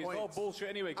talking. It's all bullshit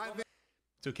anyway.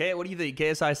 So, what do you think?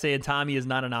 KSI saying Tommy is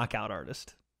not a knockout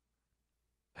artist.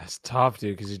 That's tough,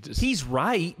 dude. Because he's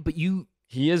right, but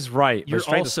he is right. You're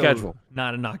also schedule.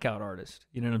 Not a knockout artist.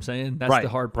 You know what I'm saying? That's the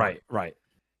hard part. Right.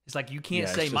 It's like you can't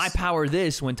say my power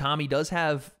this when Tommy does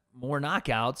have more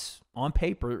knockouts on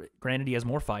paper. Granted, he has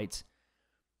more fights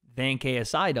than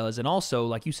KSI does, and also,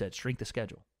 like you said, strength of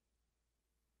schedule.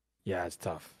 Yeah, it's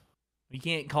tough. You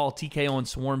can't call TKO and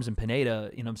Swarms and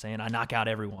Pineda. You know what I'm saying? I knock out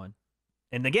everyone.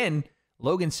 And again,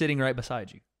 Logan's sitting right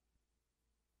beside you.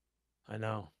 I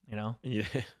know. You know? Yeah.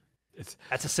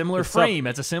 That's a similar frame.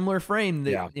 That's a similar frame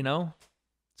that, you know?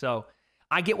 So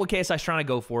I get what KSI's trying to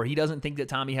go for. He doesn't think that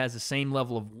Tommy has the same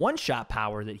level of one-shot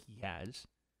power that he has.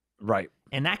 Right.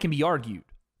 And that can be argued.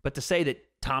 But to say that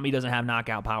Tommy doesn't have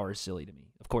knockout power is silly to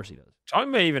me. Of course he does.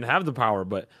 Tommy may even have the power,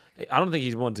 but I don't think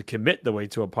he's willing to commit the way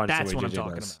to a punch. That's the way what JJ I'm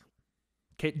talking does. about.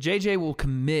 JJ will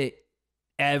commit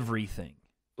everything.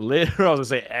 Literally, I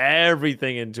was going to say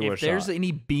everything into a shot. If there's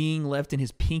any being left in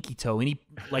his pinky toe, any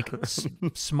like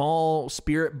small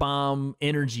spirit bomb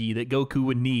energy that Goku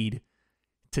would need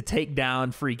to take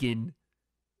down freaking,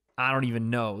 I don't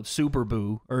even know, Super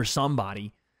Boo or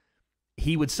somebody,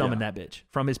 he would summon that bitch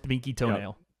from his pinky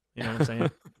toenail. You know what I'm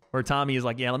saying? Where Tommy is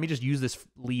like, yeah, let me just use this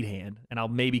lead hand, and I'll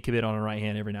maybe commit on a right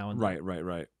hand every now and then.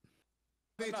 Right.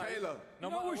 Hey, Taylor,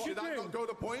 should I not go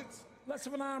to points? Let's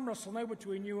have an arm wrestle now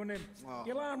between you and him.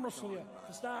 You'll arm wrestle you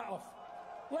to start off.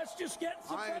 Let's just get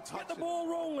the ball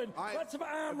rolling. Let's have an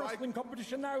arm wrestling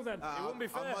competition now then. It wouldn't be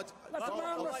fair. Let's have an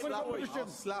arm wrestling competition. I'll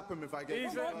slap him if I get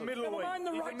He's a middleweight.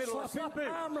 Never mind the right slapping.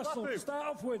 Arm wrestle to start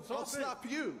off with. I'll slap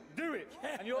you. Do it.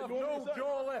 And you'll have no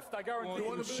jaw left, I guarantee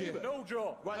you. Shit. No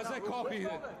jaw. How's that copy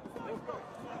then?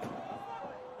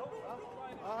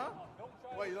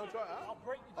 Wait, you don't try, huh?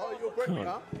 Oh, you'll break me,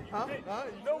 huh?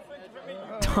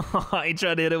 I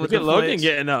tried to hit it with Look the at Logan flinch.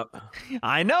 getting up.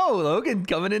 I know. Logan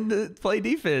coming in to play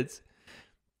defense.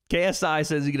 KSI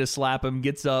says he's going to slap him,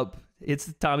 gets up.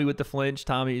 It's Tommy with the flinch.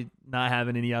 Tommy not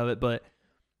having any of it. But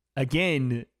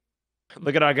again,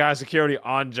 Look at our guy security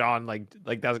on John, like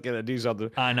that's gonna do something.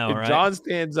 I know, if right? John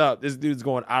stands up, this dude's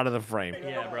going out of the frame.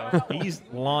 Yeah, bro. He's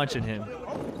launching him.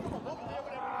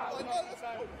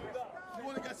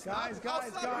 Guys.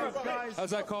 How's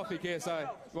that coffee, KSI?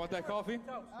 You want that coffee?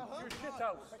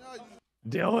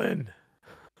 Dylan.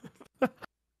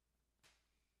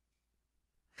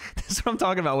 That's what I'm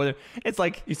talking about with her. It's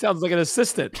like He sounds like an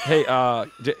assistant. Hey,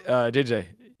 JJ,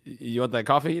 you want that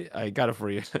coffee? I got it for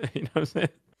you. You know what I'm saying?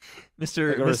 Like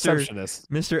a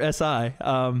receptionist. Mr. SI.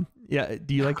 Yeah.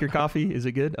 Do you like your coffee? Is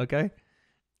it good? Okay.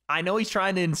 I know he's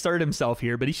trying to insert himself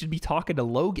here, but he should be talking to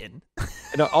Logan.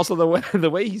 No, also the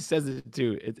way he says it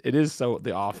too, it is so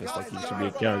The Office, like he should be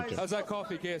a character. How's that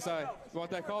coffee, KSI? You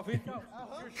want that coffee?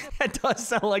 That does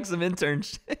sound like some intern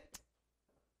shit.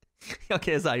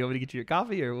 Okay, SI, you want me to get you your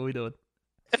coffee or what are we doing?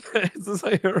 It's just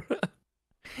like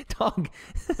Dog.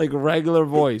 like regular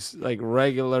voice, like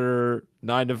regular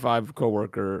 9-to-5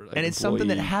 coworker. Like And it's something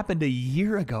that employee. happened a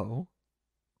year ago.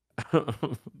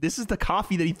 This is the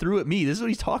coffee that he threw at me. This is what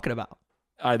he's talking about.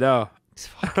 I know.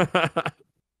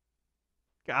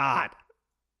 God.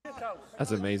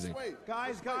 That's amazing.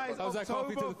 Guys, How's that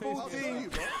coffee to the face?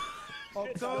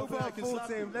 October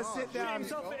 14th. Let's sit down.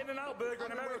 Himself in and out burger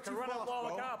in America, ran out of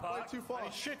the car park. Too far. And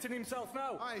he's shitting himself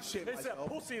now. I ain't shit It's myself. a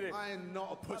pussy, this. I am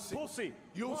not a pussy. Pussy.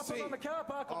 You'll What see. happened on the car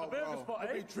park at the burger bro. spot, I'll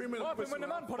eh? be dreaming of What happened pussy when the when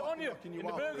man I'm put it on you fucking in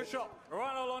the up, burger bitch. shop?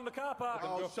 Right along the car park.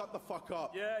 Oh, shut the fuck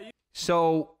up. Yeah,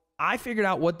 So I figured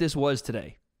out what this was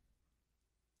today.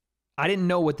 I didn't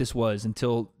know what this was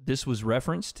until this was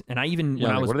referenced. And I even, when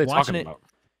I was what are they watching talking it, about?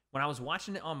 when I was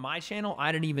watching it on my channel,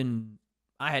 I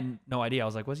had no idea. I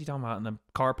was like, what's he talking about in the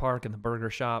car park and the burger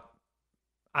shop?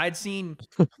 I'd seen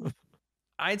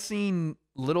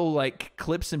little like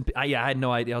clips and I had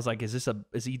no idea. I was like, is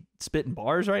he spitting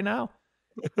bars right now?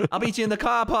 I'll meet you in the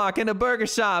car park in the burger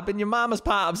shop and your mama's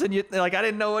pops and you like, I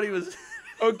didn't know what he was.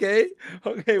 Okay,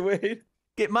 wait.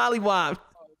 Get mollywopped.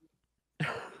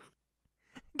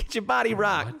 Get your body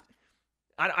rocked.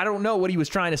 I don't know what he was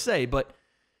trying to say, but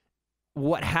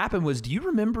what happened was, do you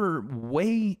remember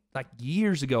way like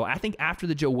years ago, I think after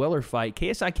the Joe Weller fight,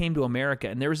 KSI came to America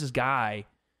and there was this guy,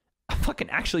 I fucking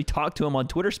actually talked to him on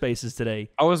Twitter Spaces today.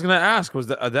 I was going to ask, was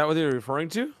that what they were referring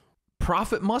to?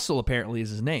 Prophet Muscle apparently is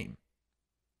his name.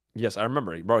 Yes, I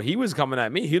remember. Bro, he was coming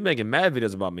at me. He was making mad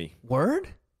videos about me. Word?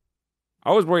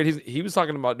 I was worried he was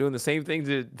talking about doing the same thing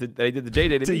that they did to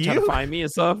JJ. To Trying to you? find me and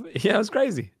stuff. Yeah, it was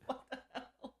crazy.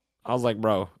 I was like,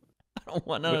 bro, I don't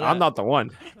want none of that. I'm not the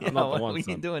one. Yeah, I'm not the one. we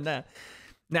son. ain't doing that.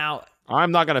 Now,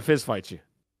 I'm not going to fist fight you.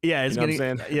 yeah, it's You know what gonna,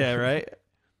 I'm saying? yeah, right.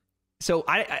 So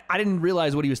I didn't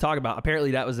realize what he was talking about.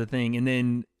 Apparently that was the thing. And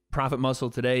then Prophet Muscle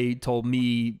today told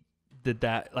me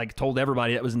that like told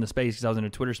everybody that was in the space because I was in a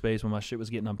Twitter space when my shit was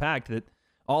getting unpacked that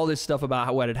all this stuff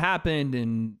about what had happened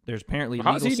and there's apparently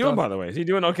How's he legal doing, stuff. by the way? Is he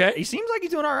doing okay? He seems like he's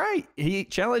doing all right. He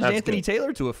challenged That's Anthony good.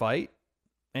 Taylor to a fight.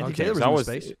 Anthony Okay, Taylor was so in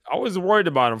the space. I was worried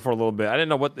about him for a little bit. I didn't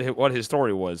know what his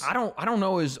story was. I don't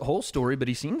know his whole story, but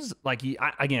he seems like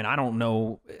I don't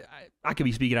know. I could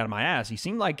be speaking out of my ass. He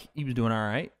seemed like he was doing all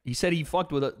right. He said he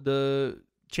fucked with the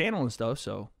channel and stuff.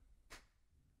 So,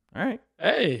 all right,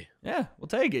 Hey, yeah, we'll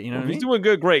take it. You know what I he's mean? doing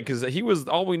good, great. Because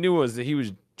all we knew was that he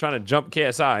was trying to jump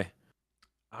KSI,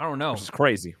 I don't know. which is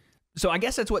crazy. So I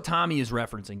guess that's what Tommy is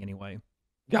referencing anyway.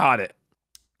 Got it.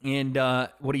 And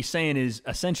what he's saying is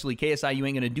essentially, KSI, you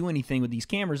ain't gonna do anything with these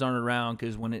cameras aren't around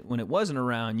because when it wasn't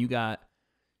around, you got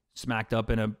smacked up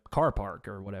in a car park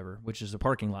or whatever, which is a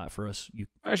parking lot for us.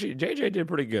 Actually, JJ did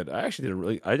pretty good. I actually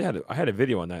did I had a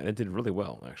video on that, and it did really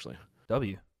well, actually.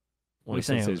 W. One We of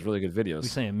Sensei's saying? really good videos. We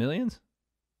saying millions?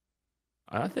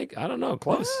 I don't know,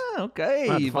 close. Ah, okay.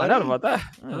 I have to find out about that.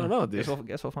 I don't know, dude.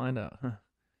 Guess we'll find out. Huh.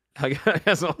 I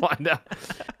guess we'll find out.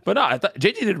 But no, I thought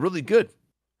JJ did really good.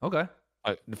 Okay.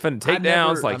 Defending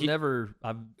takedowns,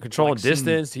 I've controlling like, seen-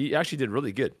 distance. He actually did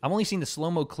really good. I've only seen the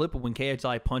slow-mo clip of when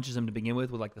KSI punches him to begin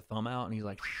with like the thumb out, and he's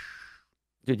like,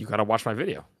 Dude, you gotta watch my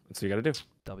video. That's what you gotta do.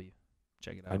 W.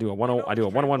 Check it out. I do a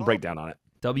 101 breakdown on it.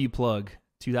 W plug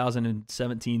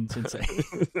 2017 Sensei.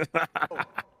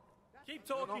 Keep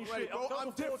talking Ready, shit. bro. I'm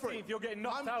October 14th, different. you're getting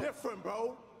knocked I'm out. different,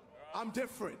 bro. I'm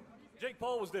different. Jake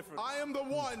Paul was different. I am the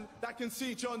one that can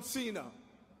see John Cena.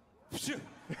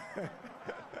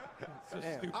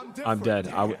 I'm different. I'm dead.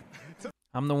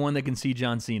 I'm the one that can see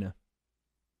John Cena.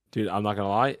 Dude, I'm not gonna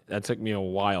lie. That took me a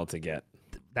while to get.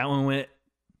 That one went.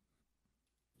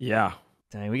 Yeah,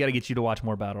 Dang, we got to get you to watch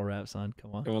more battle rap, son.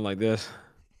 Come on. going like this.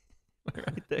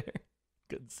 Right there.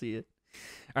 Couldn't see it.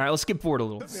 All right, let's skip forward a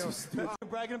little. I'm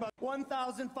bragging about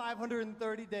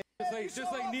 1,530 days.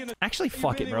 Just like Nina. Actually,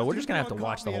 fuck it, bro. We're just gonna have to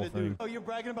watch the whole thing. Oh, you're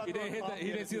bragging about. He didn't hit that.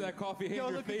 He didn't see that coffee hit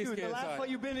your look face, at you. The last KSI. fight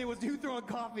you've been in was you throwing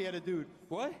coffee at a dude.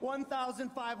 What?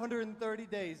 1,530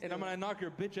 days. And I'm gonna knock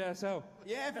your bitch ass out.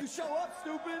 Yeah, if you show up,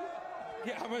 stupid.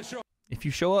 Yeah, I'm gonna show. If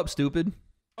you show up, stupid.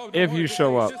 Oh, If you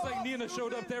show up. Just like Nina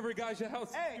showed up to every guy's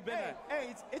house. Hey,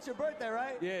 it's your birthday,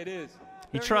 right? Yeah, it is.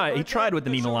 He tried with the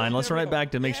Nina line. Let's run it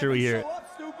back to make sure we hear it. Show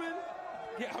up, stupid.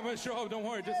 Yeah, I'm gonna show up. Don't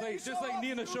worry. Just like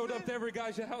Nina showed up to every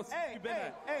guy's house. Hey,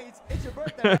 it's your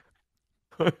birthday.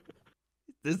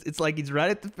 It's like he's right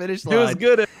at the finish line. It was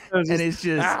good. And it's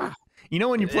just, you know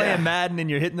when you're playing Madden and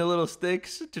you're hitting the little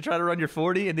sticks to try to run your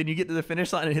 40, and then you get to the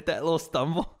finish line and hit that little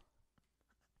stumble?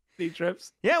 He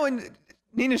trips. Yeah, when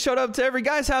Nina showed up to every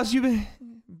guy's house you've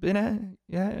been at.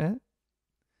 Yeah.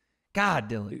 God,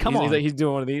 Dylan, come on. He's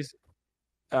doing one of these.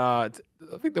 I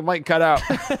think the mic cut out.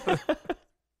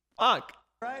 Fuck.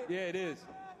 Right? Yeah, it is.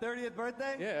 30th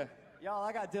birthday? Yeah. Y'all,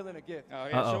 I got Dylan a gift. Oh,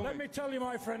 yeah, show Let me tell you,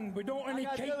 my friend, we don't any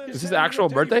cake. Is his actual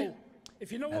birthday?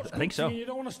 If you know what's I think good so. for you, you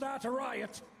don't want to start a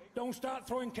riot. Don't start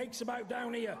throwing cakes about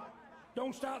down here.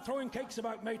 Don't start throwing cakes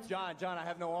about, mate. John, I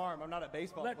have no arm. I'm not a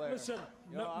baseball player. Listen,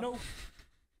 You know, no.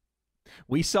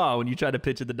 We saw when you tried to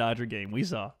pitch at the Dodger game. We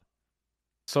saw.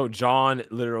 So John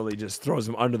literally just throws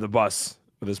him under the bus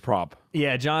with his prop.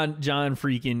 Yeah, John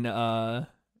freaking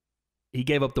he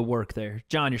gave up the work there.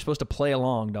 John, you're supposed to play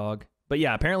along, dog. But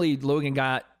yeah, apparently Logan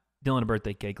got Dylan a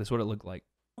birthday cake. That's what it looked like.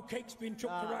 Cake's being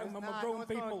chucked around when we're grown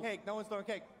people. No one's throwing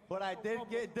cake. But I did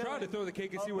get Dylan. Try to throw the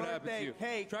cake and see what happens to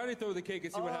you. Try to throw the cake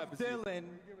and see what happens to you. Dylan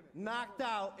knocked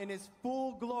out in his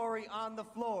full glory on the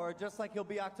floor, just like he'll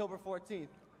be October 14th.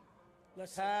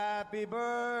 Happy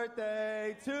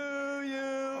birthday to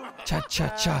you.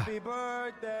 Cha-cha-cha. Happy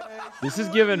birthday. This is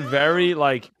given very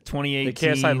like 2018.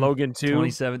 the KSI Logan 2.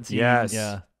 2017. Yes.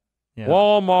 Yeah.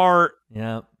 Walmart.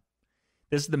 Yeah.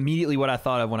 This is immediately what I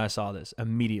thought of when I saw this.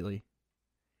 Immediately.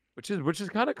 Which is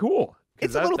kind of cool.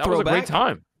 It's a little that was a great throwback.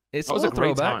 time. It's That a was a little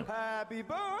great throwback. time. Happy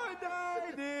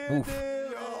birthday, dear Oof. Dylan.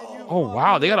 Oh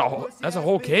wow, they got that's a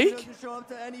whole cake? Doesn't show up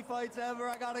to any fights ever.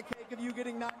 I got a cake of you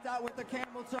getting knocked out with the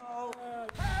camel toe.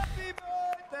 Happy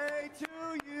birthday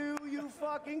to you, you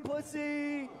fucking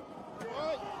pussy.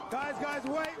 Guys,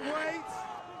 wait.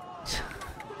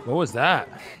 What was that?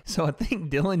 So I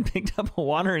think Dylan picked up a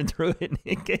water and threw it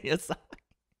in KSI.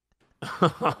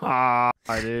 I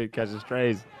did catch the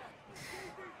strays.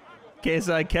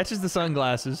 KSI catches the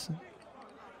sunglasses.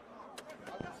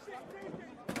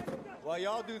 Well,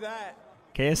 y'all do that.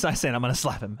 KSI saying, I'm going to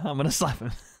slap him. I'm going to slap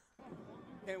him.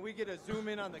 Can we get a zoom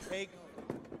in on the cake?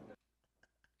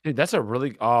 Dude, that's a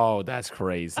really that's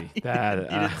crazy. That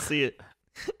You didn't see it.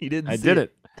 You didn't I see did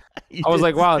it. You I was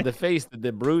like, didn't wow, see the face,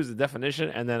 the bruise, the definition,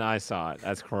 and then I saw it.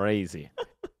 That's crazy.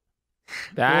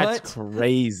 That's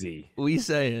crazy. What we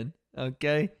saying?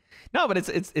 Okay. No, but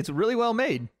it's really well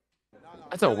made.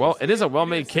 It is a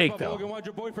well-made cake though. Logan, why'd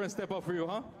your boyfriend step up for you,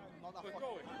 huh?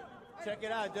 Check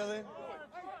it out, Dylan.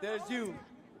 There's you.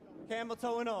 Camel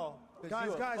toe and all.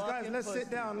 Guys, let's sit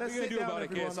down. Let's What are you sit gonna do down, about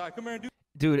it, everyone. KSI? Come here and do.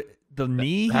 Dude, the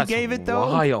knee he That's gave it though.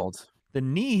 wild. The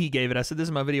knee he gave it. I said this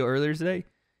in my video earlier today.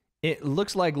 It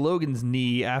looks like Logan's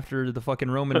knee after the fucking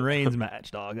Roman Reigns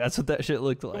match, dog. That's what that shit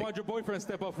looked like. Why'd your boyfriend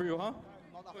step up for you, huh?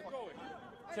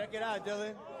 Check it out,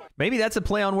 Dylan. Maybe that's a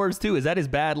play on words too. Is that his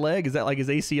bad leg? Is that like his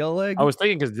ACL leg? I was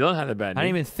thinking because Dylan had a bad knee. I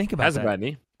didn't even think about Has that. a bad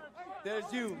knee. There's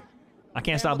you. I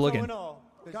can't stop Camel toe looking. and all.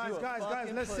 'Cause Guys, you a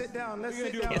fucking let's pussy. sit down. Let's What are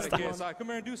you sit gonna down, do about it, everyone. KSI? Come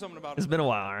here and do something about It's it. been a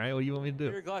while, all right? What do you want me to Put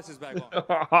do? your glasses back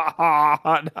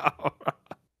on. No.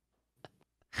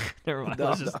 Never mind.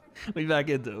 Let's just we back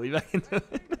into it. We back into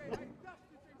it.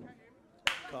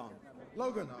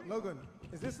 Logan,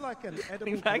 is this like an We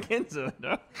edible back cake? into it,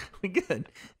 bro. We good.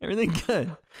 Everything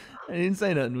good. I didn't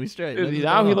say nothing. We straight. Dude, Nothing's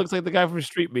now going he on. looks like the guy from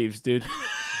Street Beefs, dude.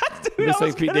 Dude, He looks I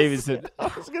like was Pete gonna Davidson. say-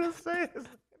 I was gonna say this.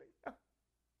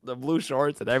 The blue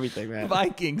shorts and everything, man.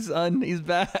 Viking, son. He's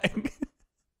back.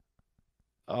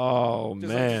 Oh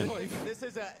man. This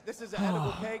is an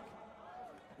edible cake.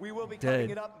 We will be cutting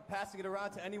Dead. it up and passing it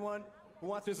around to anyone who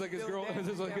wants Just to like his still girl, dance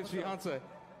just with like his camel toe. fiance.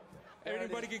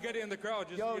 Anybody can get it in the crowd.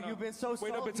 Just, Yo, you know, you've been so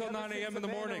wait up salty until ever 9 since a.m. in the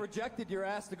Savannah morning. rejected your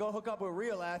ass to go hook up with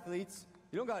real athletes.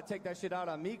 You don't gotta take that shit out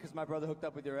on me because my brother hooked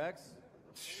up with your ex.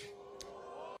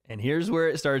 And here's where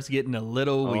it starts getting a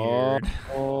little weird.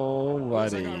 Oh,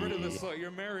 At least I got rid buddy. of the slut.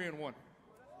 You're marrying one.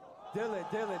 Dylan.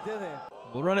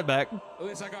 We'll run it back. At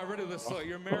least I got rid of the slut.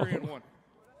 You're marrying one.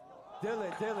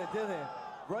 Dylan.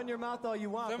 Run your mouth all you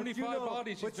want. 75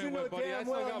 bodies she's been with, buddy. I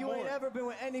still got you more. ain't ever been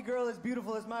with any girl as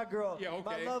beautiful as my girl. Yeah,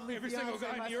 okay. My lovely Every fiance, single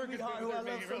guy in my New York is sweetheart, been who I with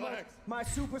her, love baby. so much. Relax. My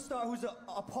superstar, whose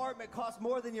apartment costs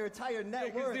more than your entire net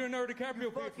Yeah, because worth. Leonardo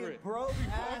DiCaprio paid for it. Broke What are you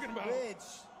ass talking about?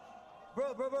 bitch.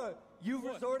 Bro. You've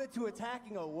resorted to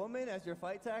attacking a woman as your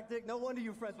fight tactic? No wonder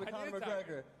you're friends with Conor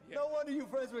McGregor. Yeah. No wonder you're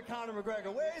friends with Conor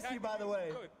McGregor. Where is he, by the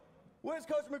way? Good. Where's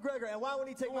Coach McGregor? And why won't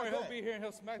he take my bet? He'll be here and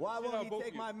he'll smack Why the shit won't out of both he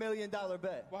take you. my $1 million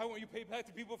bet? Why won't you pay back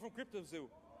to people from Crypto Zoo?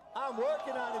 I'm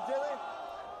working on it, Dylan.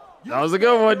 That was a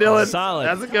good one, Dylan. Solid.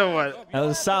 That's a good one. That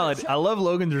was solid. I love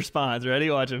Logan's response. Ready?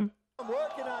 Watch him. I'm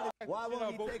working on it. Why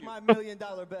won't he take my $1 million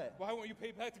bet? Why won't you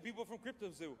pay back to people from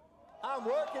Crypto Zoo? I'm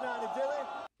working on it,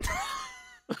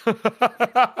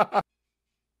 Dylan.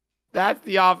 That's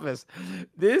The Office.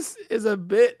 This is a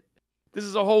bit. This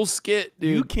is a whole skit,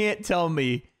 dude. You can't tell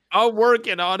me. I'm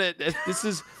working on it. This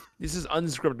is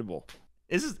unscriptable.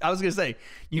 I was gonna say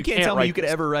you can't tell me you could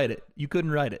ever write it. You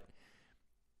couldn't write it.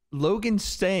 Logan's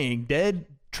saying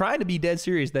trying to be dead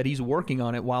serious that he's working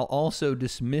on it while also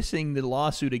dismissing the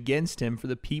lawsuit against him for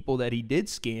the people that he did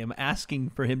scam,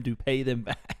 asking for him to pay them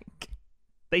back.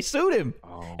 They sued him,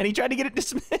 and he tried to get it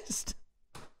dismissed.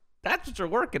 That's what you're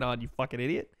working on, you fucking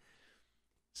idiot.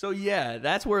 So yeah,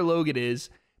 that's where Logan is.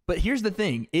 But here's the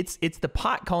thing: it's the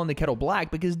pot calling the kettle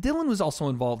black because Dylan was also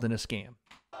involved in a scam.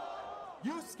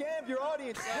 You scammed your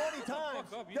audience 20 times.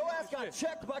 Your ass got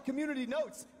checked by community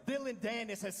notes. Dylan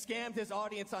Dennis has scammed his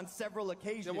audience on several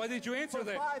occasions. Then why did you answer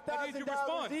that? Why did you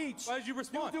respond? Each. Why did you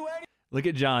respond? You do Look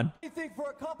at John. anything for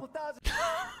a couple thousand.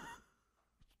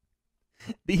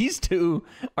 These two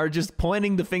are just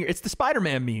pointing the finger. It's the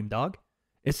Spider-Man meme, dog.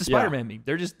 It's the Spider-Man meme.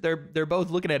 They're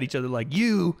both looking at each other like,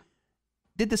 you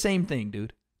did the same thing,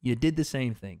 dude. You did the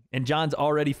same thing. And John's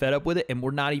already fed up with it, and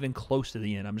we're not even close to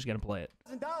the end. I'm just going to play it.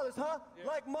 $1,000, huh? Yeah.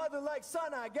 Like mother, like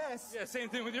son, I guess. Yeah, same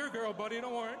thing with your girl, buddy.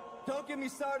 Don't worry. Don't get me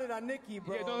started on Nikki,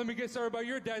 bro. Yeah, don't let me get started about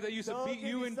your dad that used to beat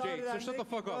you and Jake. So shut the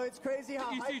fuck up. It's crazy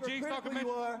how you see Jake's talking you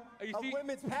are you of see,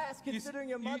 women's past, considering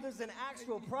your mother's an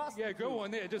actual prostitute. Yeah, go on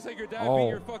there. Just like your dad beat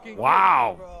your fucking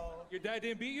wow. Kid. Your dad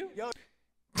didn't beat you? Yo.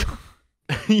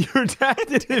 Your dad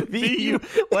didn't beat you.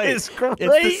 Wait, it's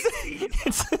crazy.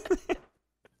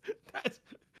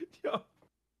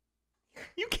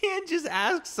 You can't just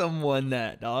ask someone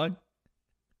that, dog.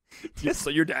 So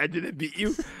your dad didn't beat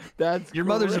you? That's your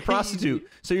mother's a prostitute.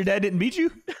 So your dad didn't beat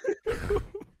you?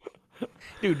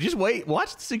 Dude, just wait.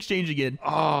 Watch this exchange again.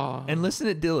 Oh. And listen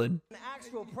to Dylan. An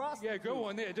actual prostitute. Yeah, go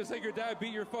on there. Just like your dad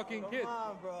beat your fucking kid. Come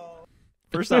on, bro.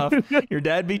 First off, your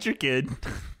dad beat your kid.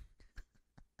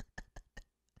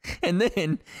 And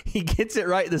then he gets it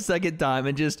right the second time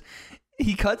and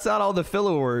he cuts out all the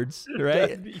filler words,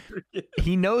 right?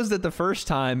 He knows that the first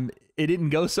time it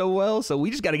didn't go so well, so we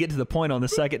just got to get to the point on the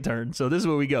second turn. So this is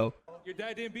where we go. Your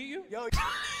dad didn't beat you? Yo.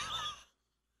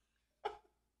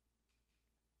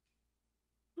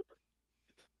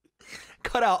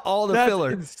 Cut out all the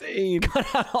filler. Insane.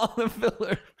 Cut out all the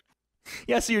filler.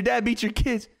 Yeah, so your dad beat your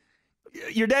kids.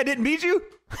 Your dad didn't beat you?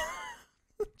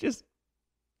 Just...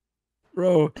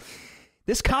 Bro.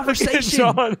 This conversation.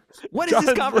 John, what is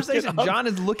this conversation? John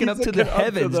is looking up to the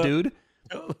heavens, dude.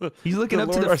 He's looking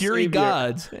up to the fury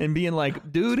gods and being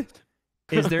like, dude,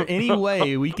 is there any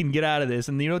way we can get out of this?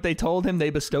 And you know what they told him? They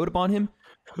bestowed upon him?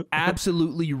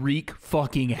 Absolutely wreak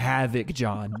fucking havoc,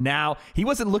 John. Now, he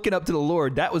wasn't looking up to the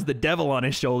Lord. That was the devil on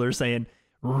his shoulder saying,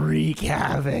 wreak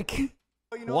havoc.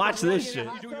 Watch this shit.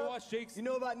 You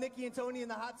know about Nikki and Tony in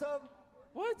the hot tub?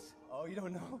 What? Oh, you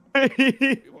don't know?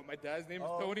 What, my dad's name is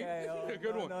Tony?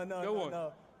 Good one.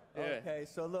 No. Yeah. Okay,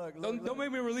 so look. Don't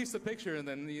make me release the picture and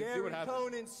then you see what happens.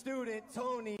 Conan student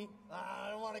Tony.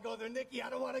 I don't want to go there, Nikki. I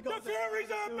don't want to go there. The Fury's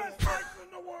our best fights in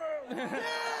the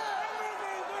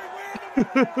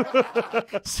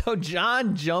world. So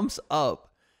John jumps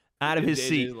up out of his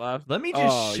seat. Let me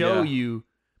just show you.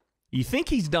 You think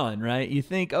he's done, right? You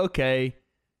think, okay,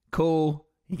 cool.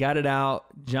 He got it out.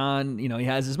 John, he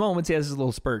has his moments. He has his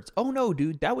little spurts. Oh, no,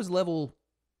 dude. That was level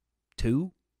 2.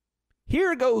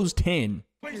 Here goes 10.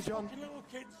 Please, John. Little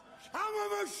kids, I'm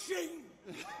a machine.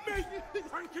 Me,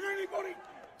 can anybody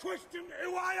question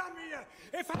who I am here?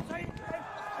 If I say it,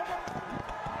 come on.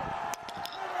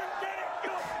 Get it,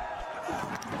 go.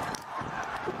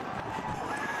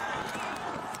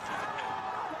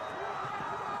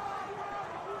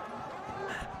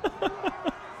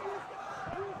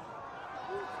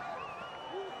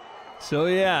 So,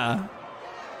 yeah,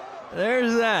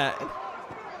 there's that.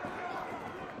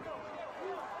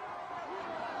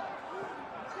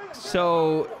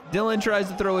 So, Dylan tries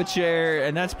to throw a chair,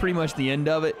 and that's pretty much the end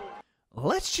of it.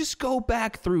 Let's just go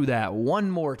back through that one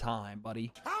more time,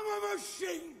 buddy. I'm a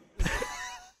machine.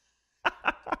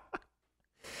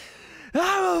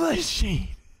 I'm a machine.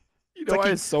 You know why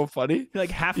it's so funny? He like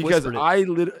half Because whispered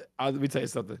it. let me tell you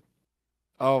something.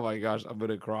 Oh my gosh, I'm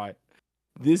gonna cry.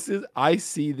 I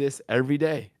see this every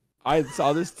day. I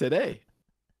saw this today.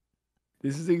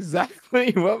 This is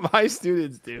exactly what my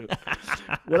students do.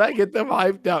 When I get them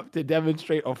hyped up to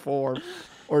demonstrate a form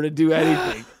or to do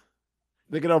anything,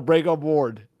 they're gonna break a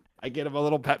board. I get them a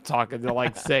little pep talk and they're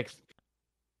like 6.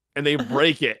 And they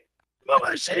break it. The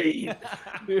machine.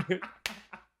 Dude.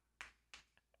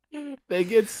 They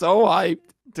get so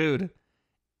hyped. Dude,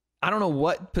 I don't know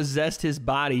what possessed his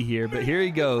body here, but here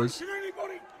he goes. Can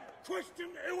anybody question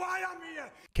who I am here?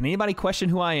 Can anybody question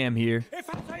who I am here? If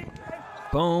I say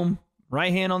Boom.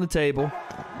 Right hand on the table.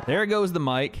 There goes the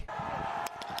mic.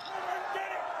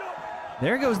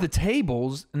 There goes the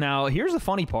tables. Now, here's the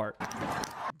funny part.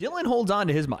 Dylan holds on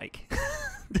to his mic.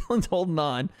 Dylan's holding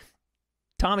on.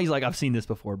 Tommy's like, I've seen this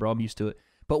before, bro. I'm used to it.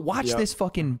 But watch this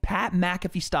fucking Pat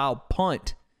McAfee style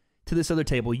punt to this other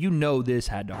table. You know this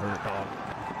had to hurt, dog.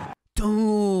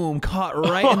 Boom. Caught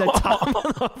right in the top of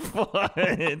the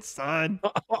foot, son.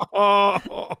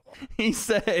 He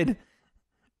said,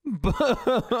 boo.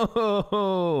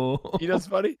 You know what's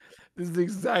funny? This is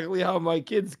exactly how my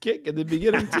kids kick in the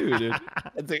beginning, too, dude.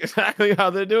 That's exactly how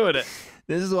they're doing it.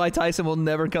 This is why Tyson will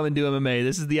never come and do MMA.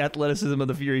 This is the athleticism of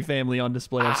the Fury family on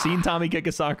display. I've seen Tommy kick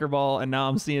a soccer ball, and now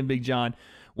I'm seeing Big John.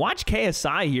 Watch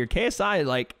KSI here. KSI,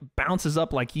 like, bounces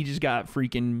up like he just got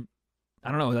freaking, I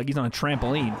don't know, like he's on a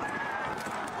trampoline.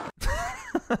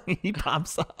 He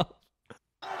pops up.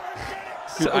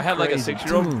 Dude, So I had like a crazy.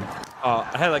 6-year-old. Dude.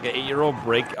 I had like an 8-year-old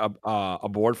break a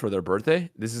board for their birthday.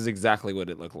 This is exactly what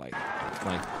it looked like.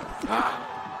 Like,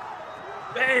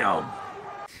 bam!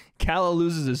 Calla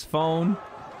loses his phone.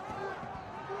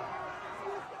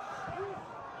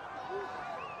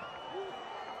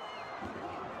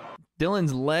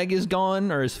 Dylan's leg is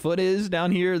gone, or his foot is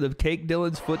down here. The cake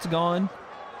Dylan's foot's gone.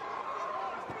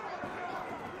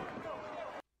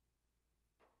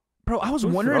 Bro, I was Who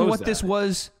wondering throws what this that?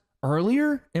 was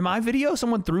earlier in my video.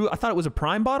 Someone threw, I thought it was a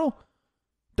Prime bottle.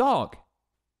 Dog.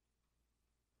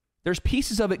 There's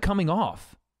pieces of it coming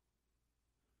off.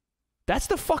 That's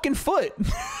the fucking foot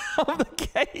of the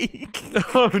cake.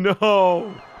 Oh,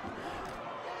 no.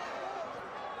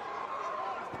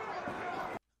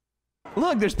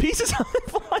 Look, there's pieces of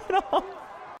it flying off.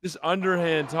 This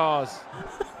underhand toss.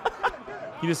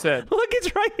 He just said, Look,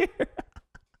 it's right here.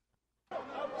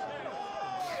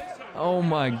 Oh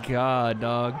my God,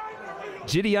 dog.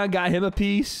 Gideon got him a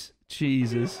piece.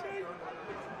 Jesus.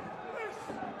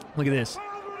 Look at this.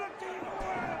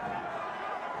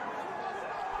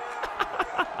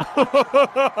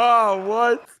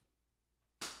 What?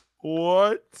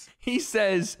 What? He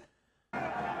says,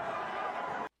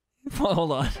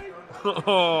 hold on.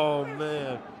 Oh,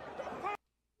 man.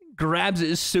 Grabs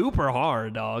it super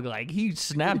hard, dog. Like, he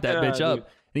snapped that Yeah, bitch up. dude.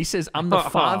 And he says, I'm the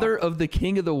father of the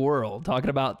king of the world. Talking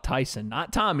about Tyson,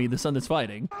 not Tommy, the son that's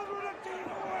fighting.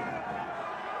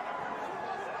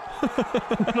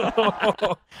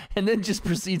 And then just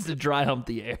proceeds to dry hump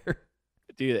the air.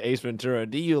 Dude, Ace Ventura,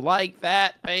 do you like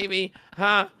that, baby?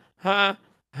 Huh? Huh?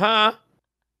 Huh?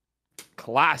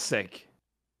 Classic.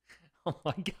 Oh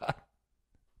my God.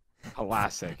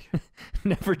 Classic.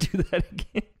 Never do that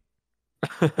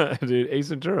again. Dude, Ace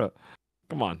Ventura.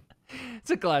 Come on.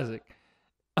 It's a classic.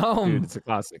 Dude, it's a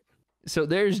classic. So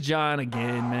there's John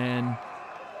again, man.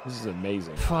 This is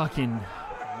amazing. Fucking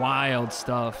wild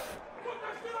stuff.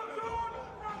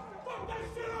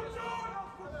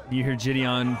 You hear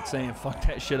Gideon saying, fuck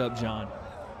that shit up, John.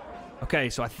 Okay,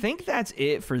 so I think that's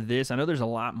it for this. I know there's a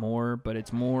lot more, but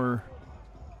it's more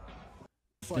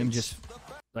them just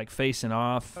like facing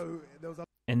off.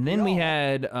 And then we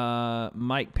had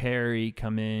Mike Perry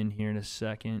come in here in a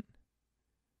second.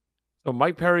 So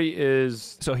Mike Perry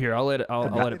is... So here, I'll let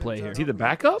it play here. Is he the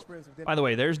backup? By the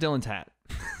way, there's Dylan's hat.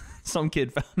 Some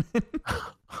kid found it.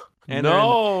 And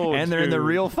No, they're in the dude.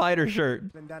 real fighter shirt.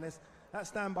 That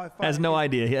standby fight Has no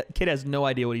idea. Kid has no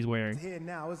idea what he's wearing. here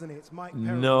now, isn't it? It's Mike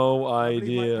Perry. No I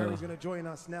believe Mike idea. Perry's going to join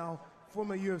us now.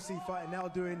 Former UFC fighter, now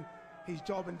doing his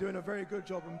job and doing a very good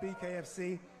job in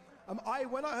BKFC.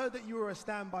 When I heard that you were a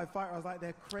standby fighter, I was like,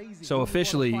 they're crazy. So Who would wanna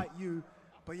officially, fight you?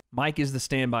 But Mike is the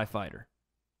standby fighter.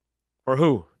 For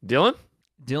who? Dylan?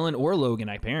 Dylan or Logan,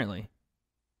 apparently.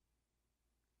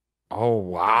 Oh, in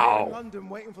wow. London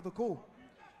waiting for the call.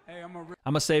 I'm going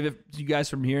to save it you guys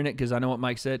from hearing it because I know what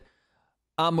Mike said.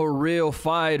 I'm a real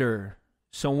fighter.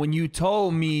 So when you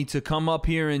told me to come up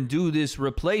here and do this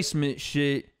replacement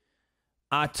shit,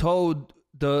 I told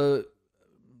the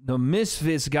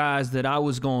Misfits guys that I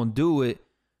was going to do it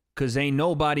Because ain't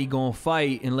nobody going to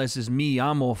fight unless it's me.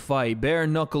 I'm going to fight. Bare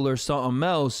knuckle or something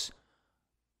else.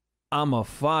 I'm a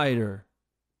fighter.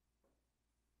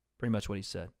 Pretty much what he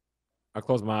said. I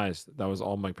closed my eyes. That was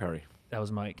all Mike Perry. That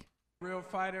was Mike. Real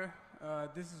fighter.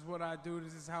 This is what I do.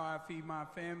 This is how I feed my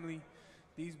family.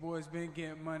 These boys been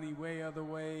getting money way other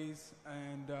ways.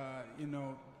 And, you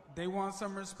know, they want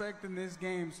some respect in this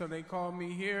game, so they call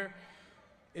me here.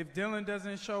 If Dylan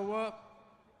doesn't show up,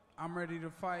 I'm ready to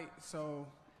fight. So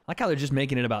I like how they're just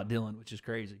making it about Dylan, which is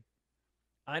crazy.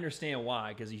 I understand why,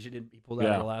 because he pulled out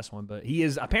of the last one, but he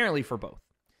is apparently for both.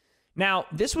 Now,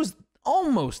 this was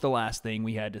almost the last thing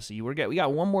we had to see. We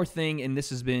got one more thing, and this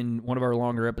has been one of our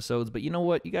longer episodes, but you know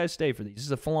what? You guys stay for these. This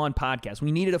is a full-on podcast.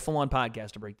 We needed a full-on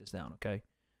podcast to break this down, okay?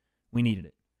 We needed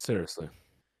it. Seriously.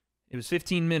 It was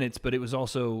 15 minutes, but it was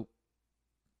also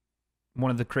one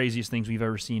of the craziest things we've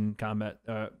ever seen in combat.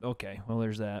 Okay, well,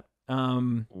 there's that.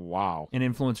 Wow. In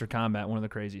influencer combat, one of the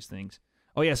craziest things.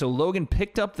 Oh yeah, so Logan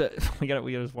picked up the we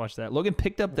gotta watch that. Logan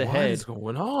picked up the head. What is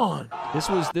going on?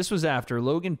 This was after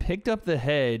Logan picked up the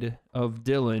head of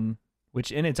Dylan,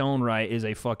 which in its own right is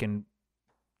a fucking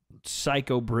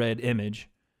psycho bred image,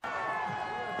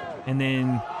 and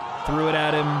then threw it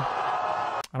at him.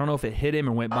 I don't know if it hit him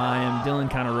or went by him.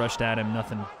 Dylan kind of rushed at him.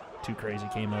 Nothing too crazy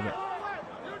came of it.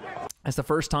 That's the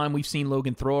first time we've seen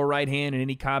Logan throw a right hand in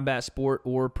any combat sport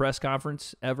or press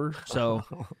conference ever. So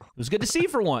it was good to see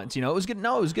for once. You know, it was good.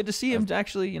 No, it was good to see him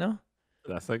actually, you know.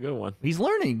 That's a good one. He's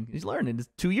learning. He's learning.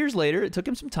 2 years later, it took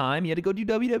him some time. He had to go do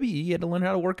WWE. He had to learn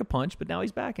how to work a punch, but now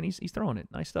he's back and he's throwing it.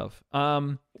 Nice stuff.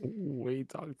 We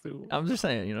talk to. I'm just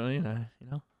saying, you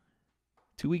know.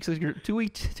 2 weeks is your 2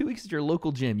 weeks is your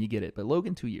local gym. You get it. But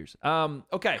Logan, 2 years.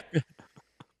 Okay.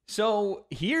 So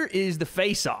here is the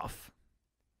face-off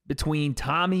between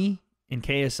Tommy and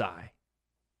KSI.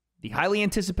 The highly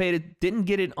anticipated, didn't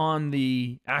get it on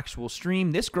the actual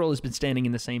stream. This girl has been standing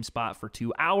in the same spot for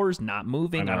 2 hours, not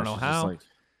moving. I don't know how.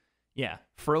 Yeah,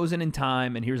 frozen in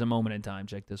time, and here's a moment in time.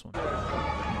 Check this one.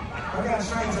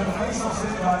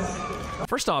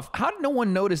 First off, how did no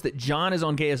one notice that John is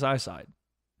on KSI's side?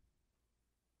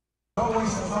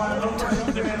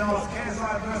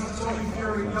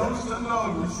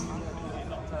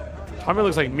 Tommy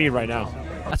looks like me right now.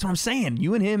 That's what I'm saying.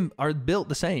 You and him are built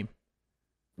the same.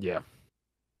 Yeah.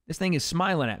 This thing is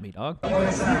smiling at me, dog. Grab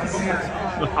his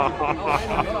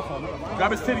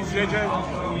titties, JJ.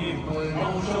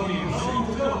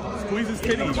 Squeeze his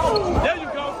titties. There you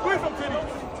go. Squeeze them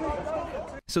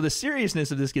titties. So the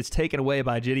seriousness of this gets taken away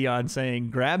by Gideon saying,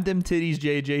 grab them titties,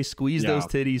 JJ, squeeze those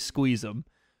titties, squeeze them.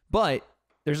 But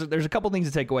there's a couple things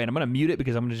to take away, and I'm going to mute it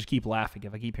because I'm going to just keep laughing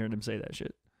if I keep hearing him say that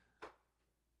shit.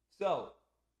 So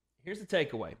here's the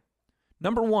takeaway.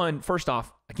 Number one, first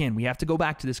off, again, we have to go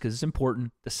back to this because it's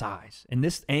important, the size. And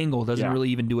this angle doesn't really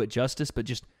even do it justice, but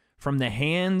just from the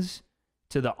hands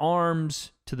to the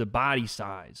arms to the body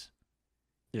size.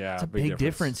 Yeah, it's a big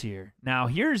difference here. Now,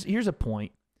 here's a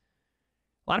point.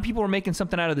 A lot of people are making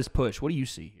something out of this push. What do you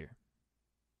see here?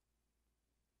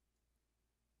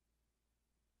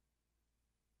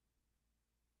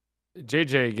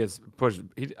 JJ gets pushed.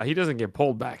 He doesn't get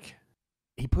pulled back.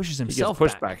 He pushes himself he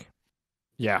gets pushed back.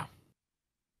 Yeah.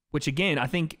 Which, again, I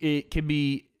think it can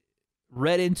be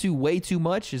read into way too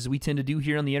much, as we tend to do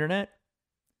here on the internet.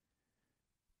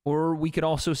 Or we could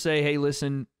also say, hey,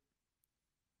 listen,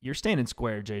 you're standing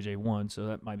square, JJ, 1, so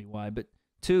that might be why. But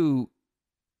 2,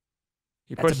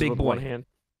 that's a big boy. One hand.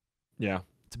 Yeah.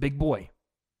 It's a big boy.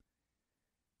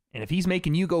 And if he's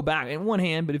making you go back, in one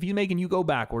hand, but if he's making you go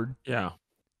backward. Yeah.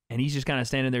 And he's just kind of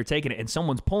standing there taking it, and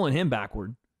someone's pulling him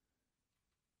backward.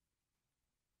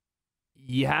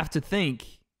 You have to think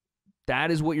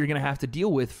that is what you're going to have to deal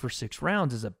with for 6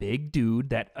 rounds as a big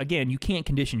dude that, again, you can't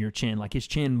condition your chin. Like, his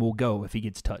chin will go if he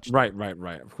gets touched. Right,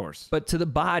 of course. But to the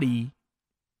body,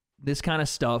 this kind of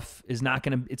stuff is not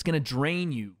going to, it's going to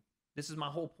drain you. This is my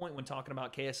whole point when talking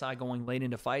about KSI going late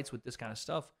into fights with this kind of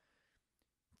stuff.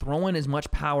 Throwing as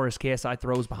much power as KSI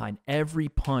throws behind every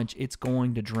punch, it's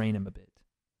going to drain him a bit.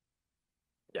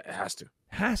 Yeah, it has to.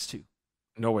 Has to.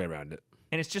 No way around it.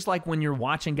 And it's just like when you're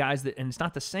watching guys that, and it's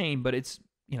not the same, but it's,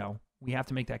 you know, we have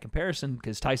to make that comparison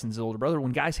because Tyson's his older brother.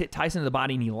 When guys hit Tyson in the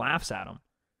body and he laughs at him,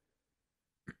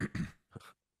 you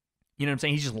know what I'm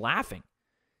saying? He's just laughing.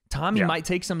 Tommy might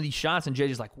take some of these shots and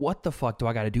JJ's like, what the fuck do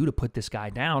I got to do to put this guy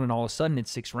down? And all of a sudden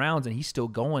it's 6 rounds and he's still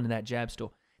going and that jab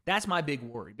still. That's my big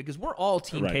worry because we're all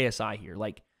team KSI here.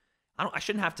 Like, I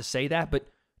shouldn't have to say that, but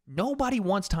nobody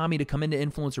wants Tommy to come into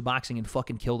influencer boxing and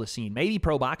fucking kill the scene. Maybe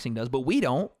pro boxing does, but we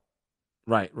don't.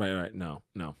 Right. No.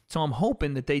 So I'm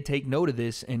hoping that they take note of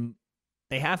this and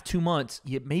they have 2 months.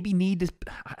 You maybe need to,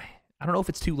 I don't know if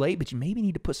it's too late, but you maybe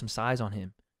need to put some size on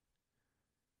him.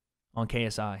 on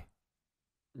KSI.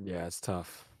 Yeah, it's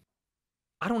tough.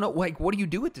 I don't know. Like, what do you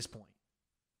do at this point?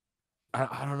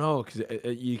 I don't know because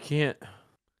you can't.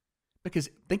 Because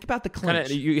think about the clinch.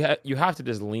 You have to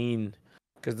just lean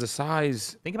because the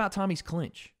size. Think about Tommy's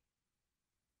clinch.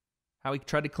 How he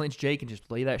tried to clinch Jake and just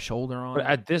lay that shoulder on. But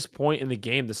at this point in the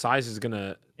game, the size is it's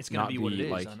gonna be what it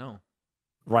is. Like, I know.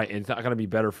 Right, and it's not gonna be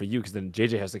better for you because then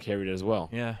JJ has to carry it as well.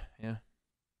 Yeah, yeah.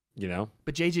 You know.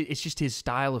 But JJ, it's just his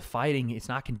style of fighting. It's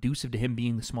not conducive to him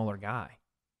being the smaller guy.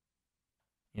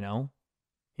 You know,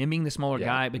 him being the smaller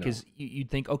guy because you'd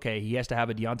think, okay, he has to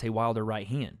have a Deontay Wilder right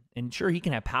hand, and sure he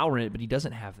can have power in it, but he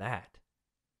doesn't have that.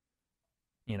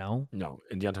 You know. No,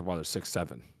 and Deontay Wilder's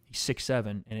 6'7". He's 6'7",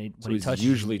 and when he he's touches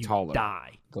usually you taller.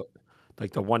 Die.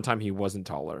 Like the one time he wasn't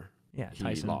taller. Yeah, he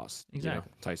Tyson lost. Exactly. You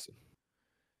know, Tyson.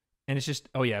 And it's just,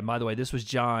 oh yeah, by the way, this was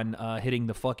John hitting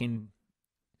the fucking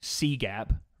C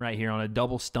gap right here on a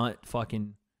double stunt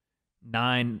fucking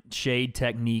 9 shade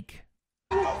technique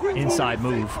inside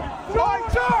move.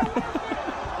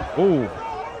 Ooh.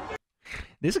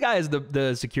 This guy is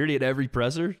the security at every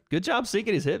presser. Good job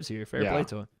sinking his hips here. Fair play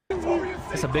to him.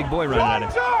 That's a big boy running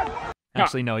at him.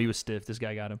 Actually, no, he was stiff. This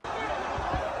guy got him.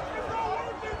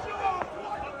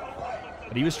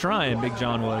 But he was trying, Big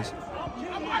John was.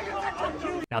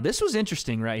 Now, this was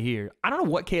interesting right here. I don't know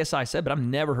what KSI said, but I've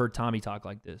never heard Tommy talk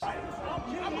like this.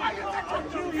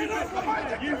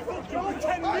 You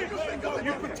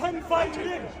pretend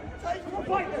fighting.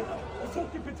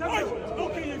 Fucking pretenders.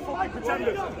 Look at you fucking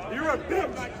pretenders. You're a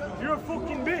bitch. You're a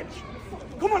fucking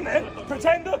bitch. Come on, man.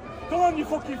 Pretender. Come on, you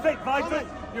fucking fake fighter.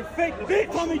 You fake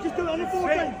bitch. Tommy, just do it on the floor.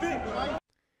 Fake bitch.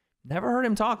 Never heard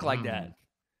him talk like that.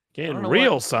 Getting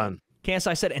real, son.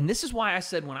 KSI said, and this is why I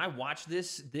said when I watched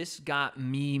this got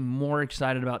me more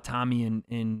excited about Tommy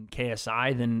and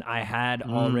KSI than I had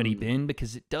already been,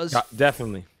 because it does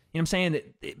definitely. You know what I'm saying?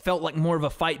 It felt like more of a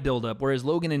fight buildup, whereas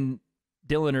Logan and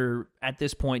Dylan are at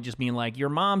this point just being like, your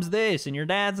mom's this and your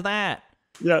dad's that.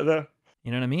 Yeah,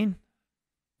 you know what I mean?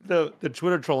 The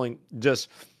Twitter trolling just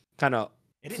kind of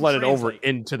flooded over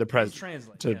into the present.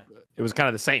 It was kind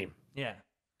of the same. Yeah.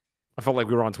 I felt like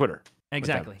we were on Twitter.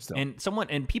 Exactly.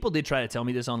 And people did try to tell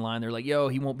me this online. They're like, yo,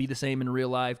 he won't be the same in real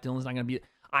life. Dylan's not going to be.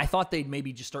 I thought they'd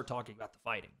maybe just start talking about the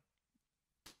fighting.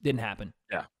 Didn't happen.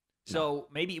 Yeah. So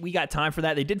maybe we got time for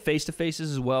that. They did face-to-faces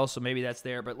as well, so maybe that's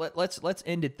there. But let's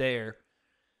end it there.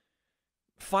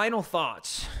 Final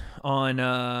thoughts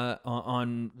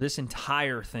on this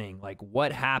entire thing. Like,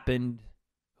 what happened?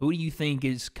 Who do you think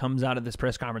comes out of this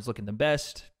press conference looking the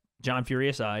best? John Fury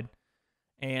aside.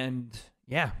 And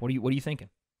yeah, what are you thinking?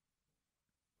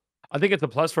 I think it's a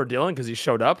plus for Dylan because he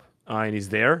showed up and he's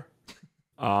there.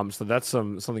 So that's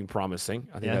something promising.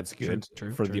 I think that's good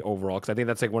for the overall, because I think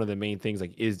that's like one of the main things.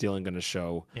 Like, is Dylan going to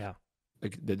show? Yeah.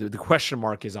 Like the question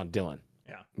mark is on Dylan.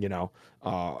 Yeah. You know.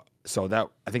 So that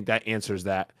I think that answers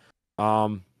that.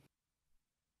 But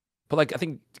like I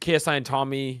think KSI and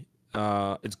Tommy,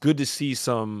 it's good to see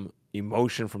some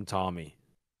emotion from Tommy.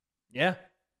 Yeah.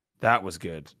 That was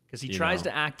good. Because he tries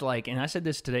to act like, and I said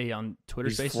this today on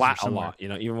Twitter Spaces. He's flat a lot, you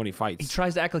know, even when he fights. He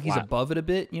tries to act like he's above it a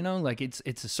bit, you know, like it's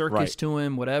a circus to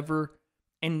him, whatever.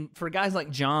 And for guys like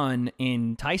John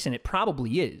and Tyson, it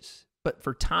probably is. But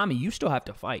for Tommy, you still have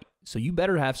to fight. So you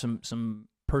better have some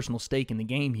personal stake in the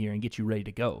game here and get you ready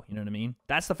to go. You know what I mean?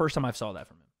 That's the first time I saw that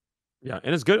from him. Yeah,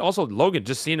 and it's good. Also, Logan,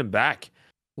 just seeing him back,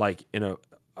 like in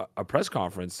a press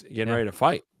conference, getting ready to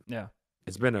fight. Yeah.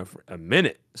 It's been a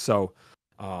minute. So,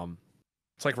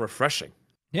 it's like refreshing.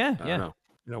 Yeah, I don't know.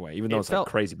 In a way, even though it's like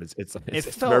crazy, but it's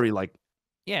felt, very like.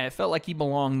 Yeah, it felt like he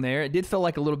belonged there. It did feel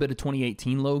like a little bit of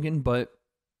 2018 Logan, but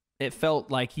it felt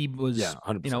like he was,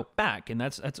 100%. back, and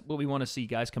that's what we want to see,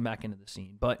 guys come back into the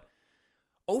scene. But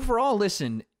overall,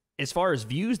 listen, as far as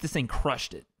views, this thing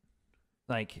crushed it.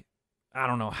 Like, I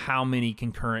don't know how many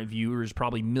concurrent viewers,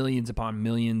 probably millions upon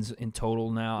millions in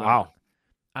total now. Wow.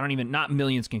 I don't even, not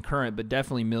millions concurrent, but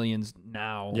definitely millions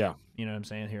now. Yeah. You know what I'm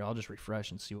saying? Here, I'll just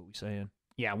refresh and see what we're saying.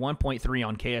 Yeah, 1.3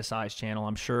 on KSI's channel.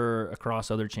 I'm sure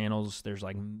across other channels, there's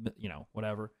like,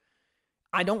 whatever.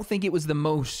 I don't think it was the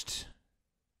most,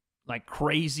 like,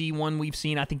 crazy one we've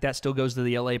seen. I think that still goes to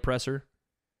the LA presser.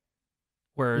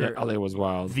 Where LA was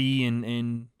wild. V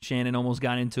and Shannon almost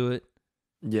got into it.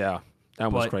 Yeah,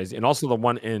 that was crazy. And also the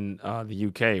one in the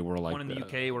UK where like... One in the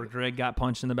UK where Greg got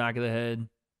punched in the back of the head.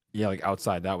 Yeah, like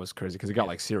outside, that was crazy because it got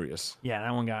like serious. Yeah,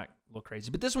 that one got a little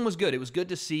crazy. But this one was good. It was good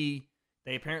to see.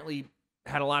 They apparently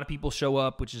had a lot of people show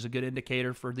up, which is a good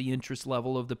indicator for the interest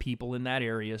level of the people in that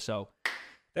area. So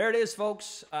there it is,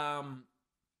 folks.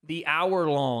 The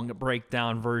hour-long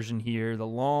breakdown version here, the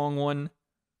long one.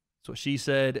 That's what she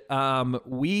said.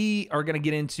 We are going to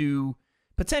get into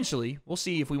potentially, we'll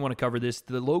see if we want to cover this,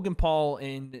 the Logan Paul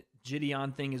and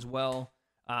Gideon thing as well.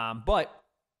 But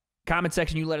comment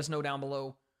section, you let us know down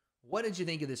below. What did you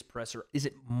think of this presser? Is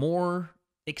it more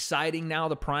exciting now,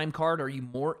 the prime card? Are you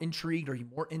more intrigued? Are you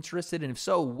more interested? And if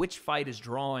so, which fight is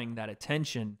drawing that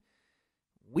attention?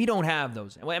 We don't have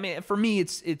those. I mean, for me,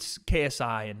 it's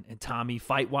KSI and Tommy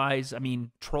fight-wise. I mean,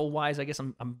 troll-wise, I guess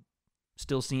I'm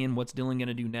still seeing what's Dylan going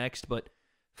to do next. But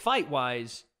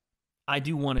fight-wise, I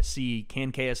do want to see,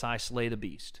 can KSI slay the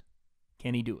beast?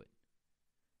 Can he do it?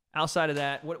 Outside of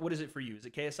that, what is it for you? Is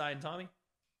it KSI and Tommy?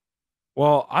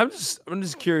 Well, I'm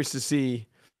just curious to see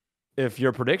if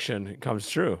your prediction comes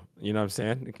true. You know what I'm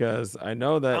saying? Because I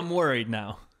know that I'm worried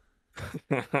now.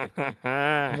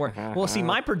 Well, see,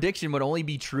 my prediction would only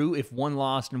be true if one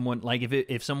lost and one, like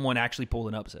if someone actually pulled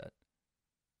an upset.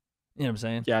 You know what I'm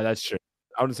saying? Yeah, that's true.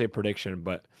 I wouldn't say prediction,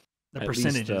 but the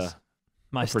percentages. Least,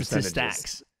 my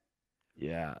statistics.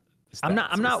 Yeah. I'm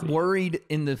not worried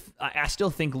in the. I still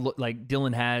think like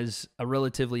Dylan has a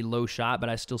relatively low shot, but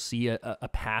I still see a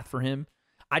path for him.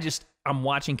 I'm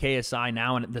watching KSI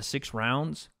now, and the 6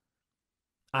 rounds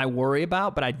I worry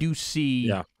about, but I do see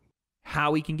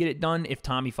how he can get it done if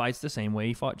Tommy fights the same way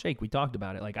he fought Jake. We talked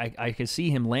about it. Like I could see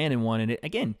him landing one, and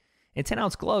again, in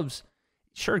 10-ounce gloves,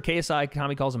 sure, KSI,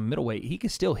 Tommy calls him middleweight. He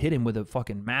could still hit him with a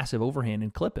fucking massive overhand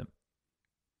and clip him.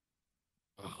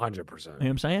 100%. You know what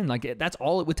I'm saying? Like, that's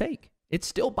all it would take. It's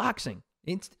still boxing.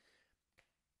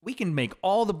 We can make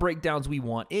all the breakdowns we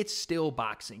want. It's still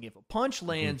boxing. If a punch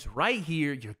lands right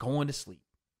here, you're going to sleep.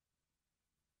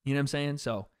 You know what I'm saying?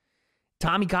 So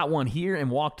Tommy got one here and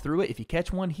walked through it. If you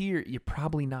catch one here, you're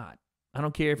probably not. I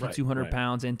don't care if you're 200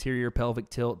 pounds, anterior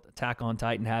pelvic tilt, attack on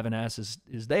tight, and having ass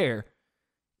is there.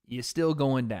 You're still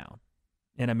going down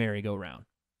in a merry-go-round.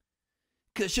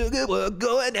 Cause sugar, we're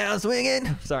going down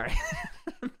swinging. Sorry.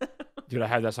 Dude, I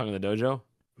had that song in the dojo.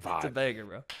 It's a banger,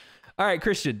 bro. All right,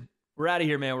 Christian, we're out of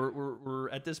here, man. We're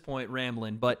at this point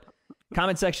rambling, but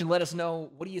comment section, let us know,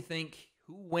 what do you think?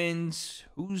 Who wins?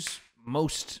 Who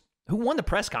won the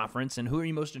press conference, and who are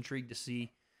you most intrigued to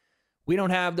see? We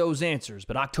don't have those answers,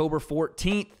 but October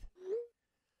 14th,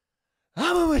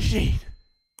 I'm a machine.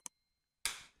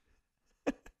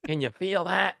 Can you feel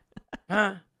that?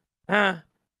 Huh?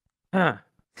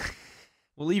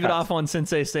 We'll leave it off on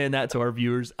Sensei saying that to our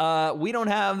viewers. We don't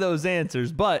have those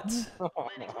answers, but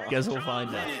guess we'll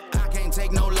find out. I can't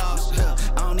take no loss.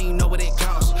 I don't even know what it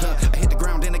costs. I hit the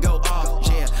ground, then it go off.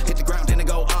 Yeah, hit the ground, then it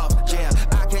go off. Yeah,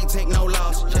 I can't take no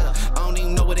loss. I don't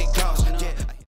even know what it costs.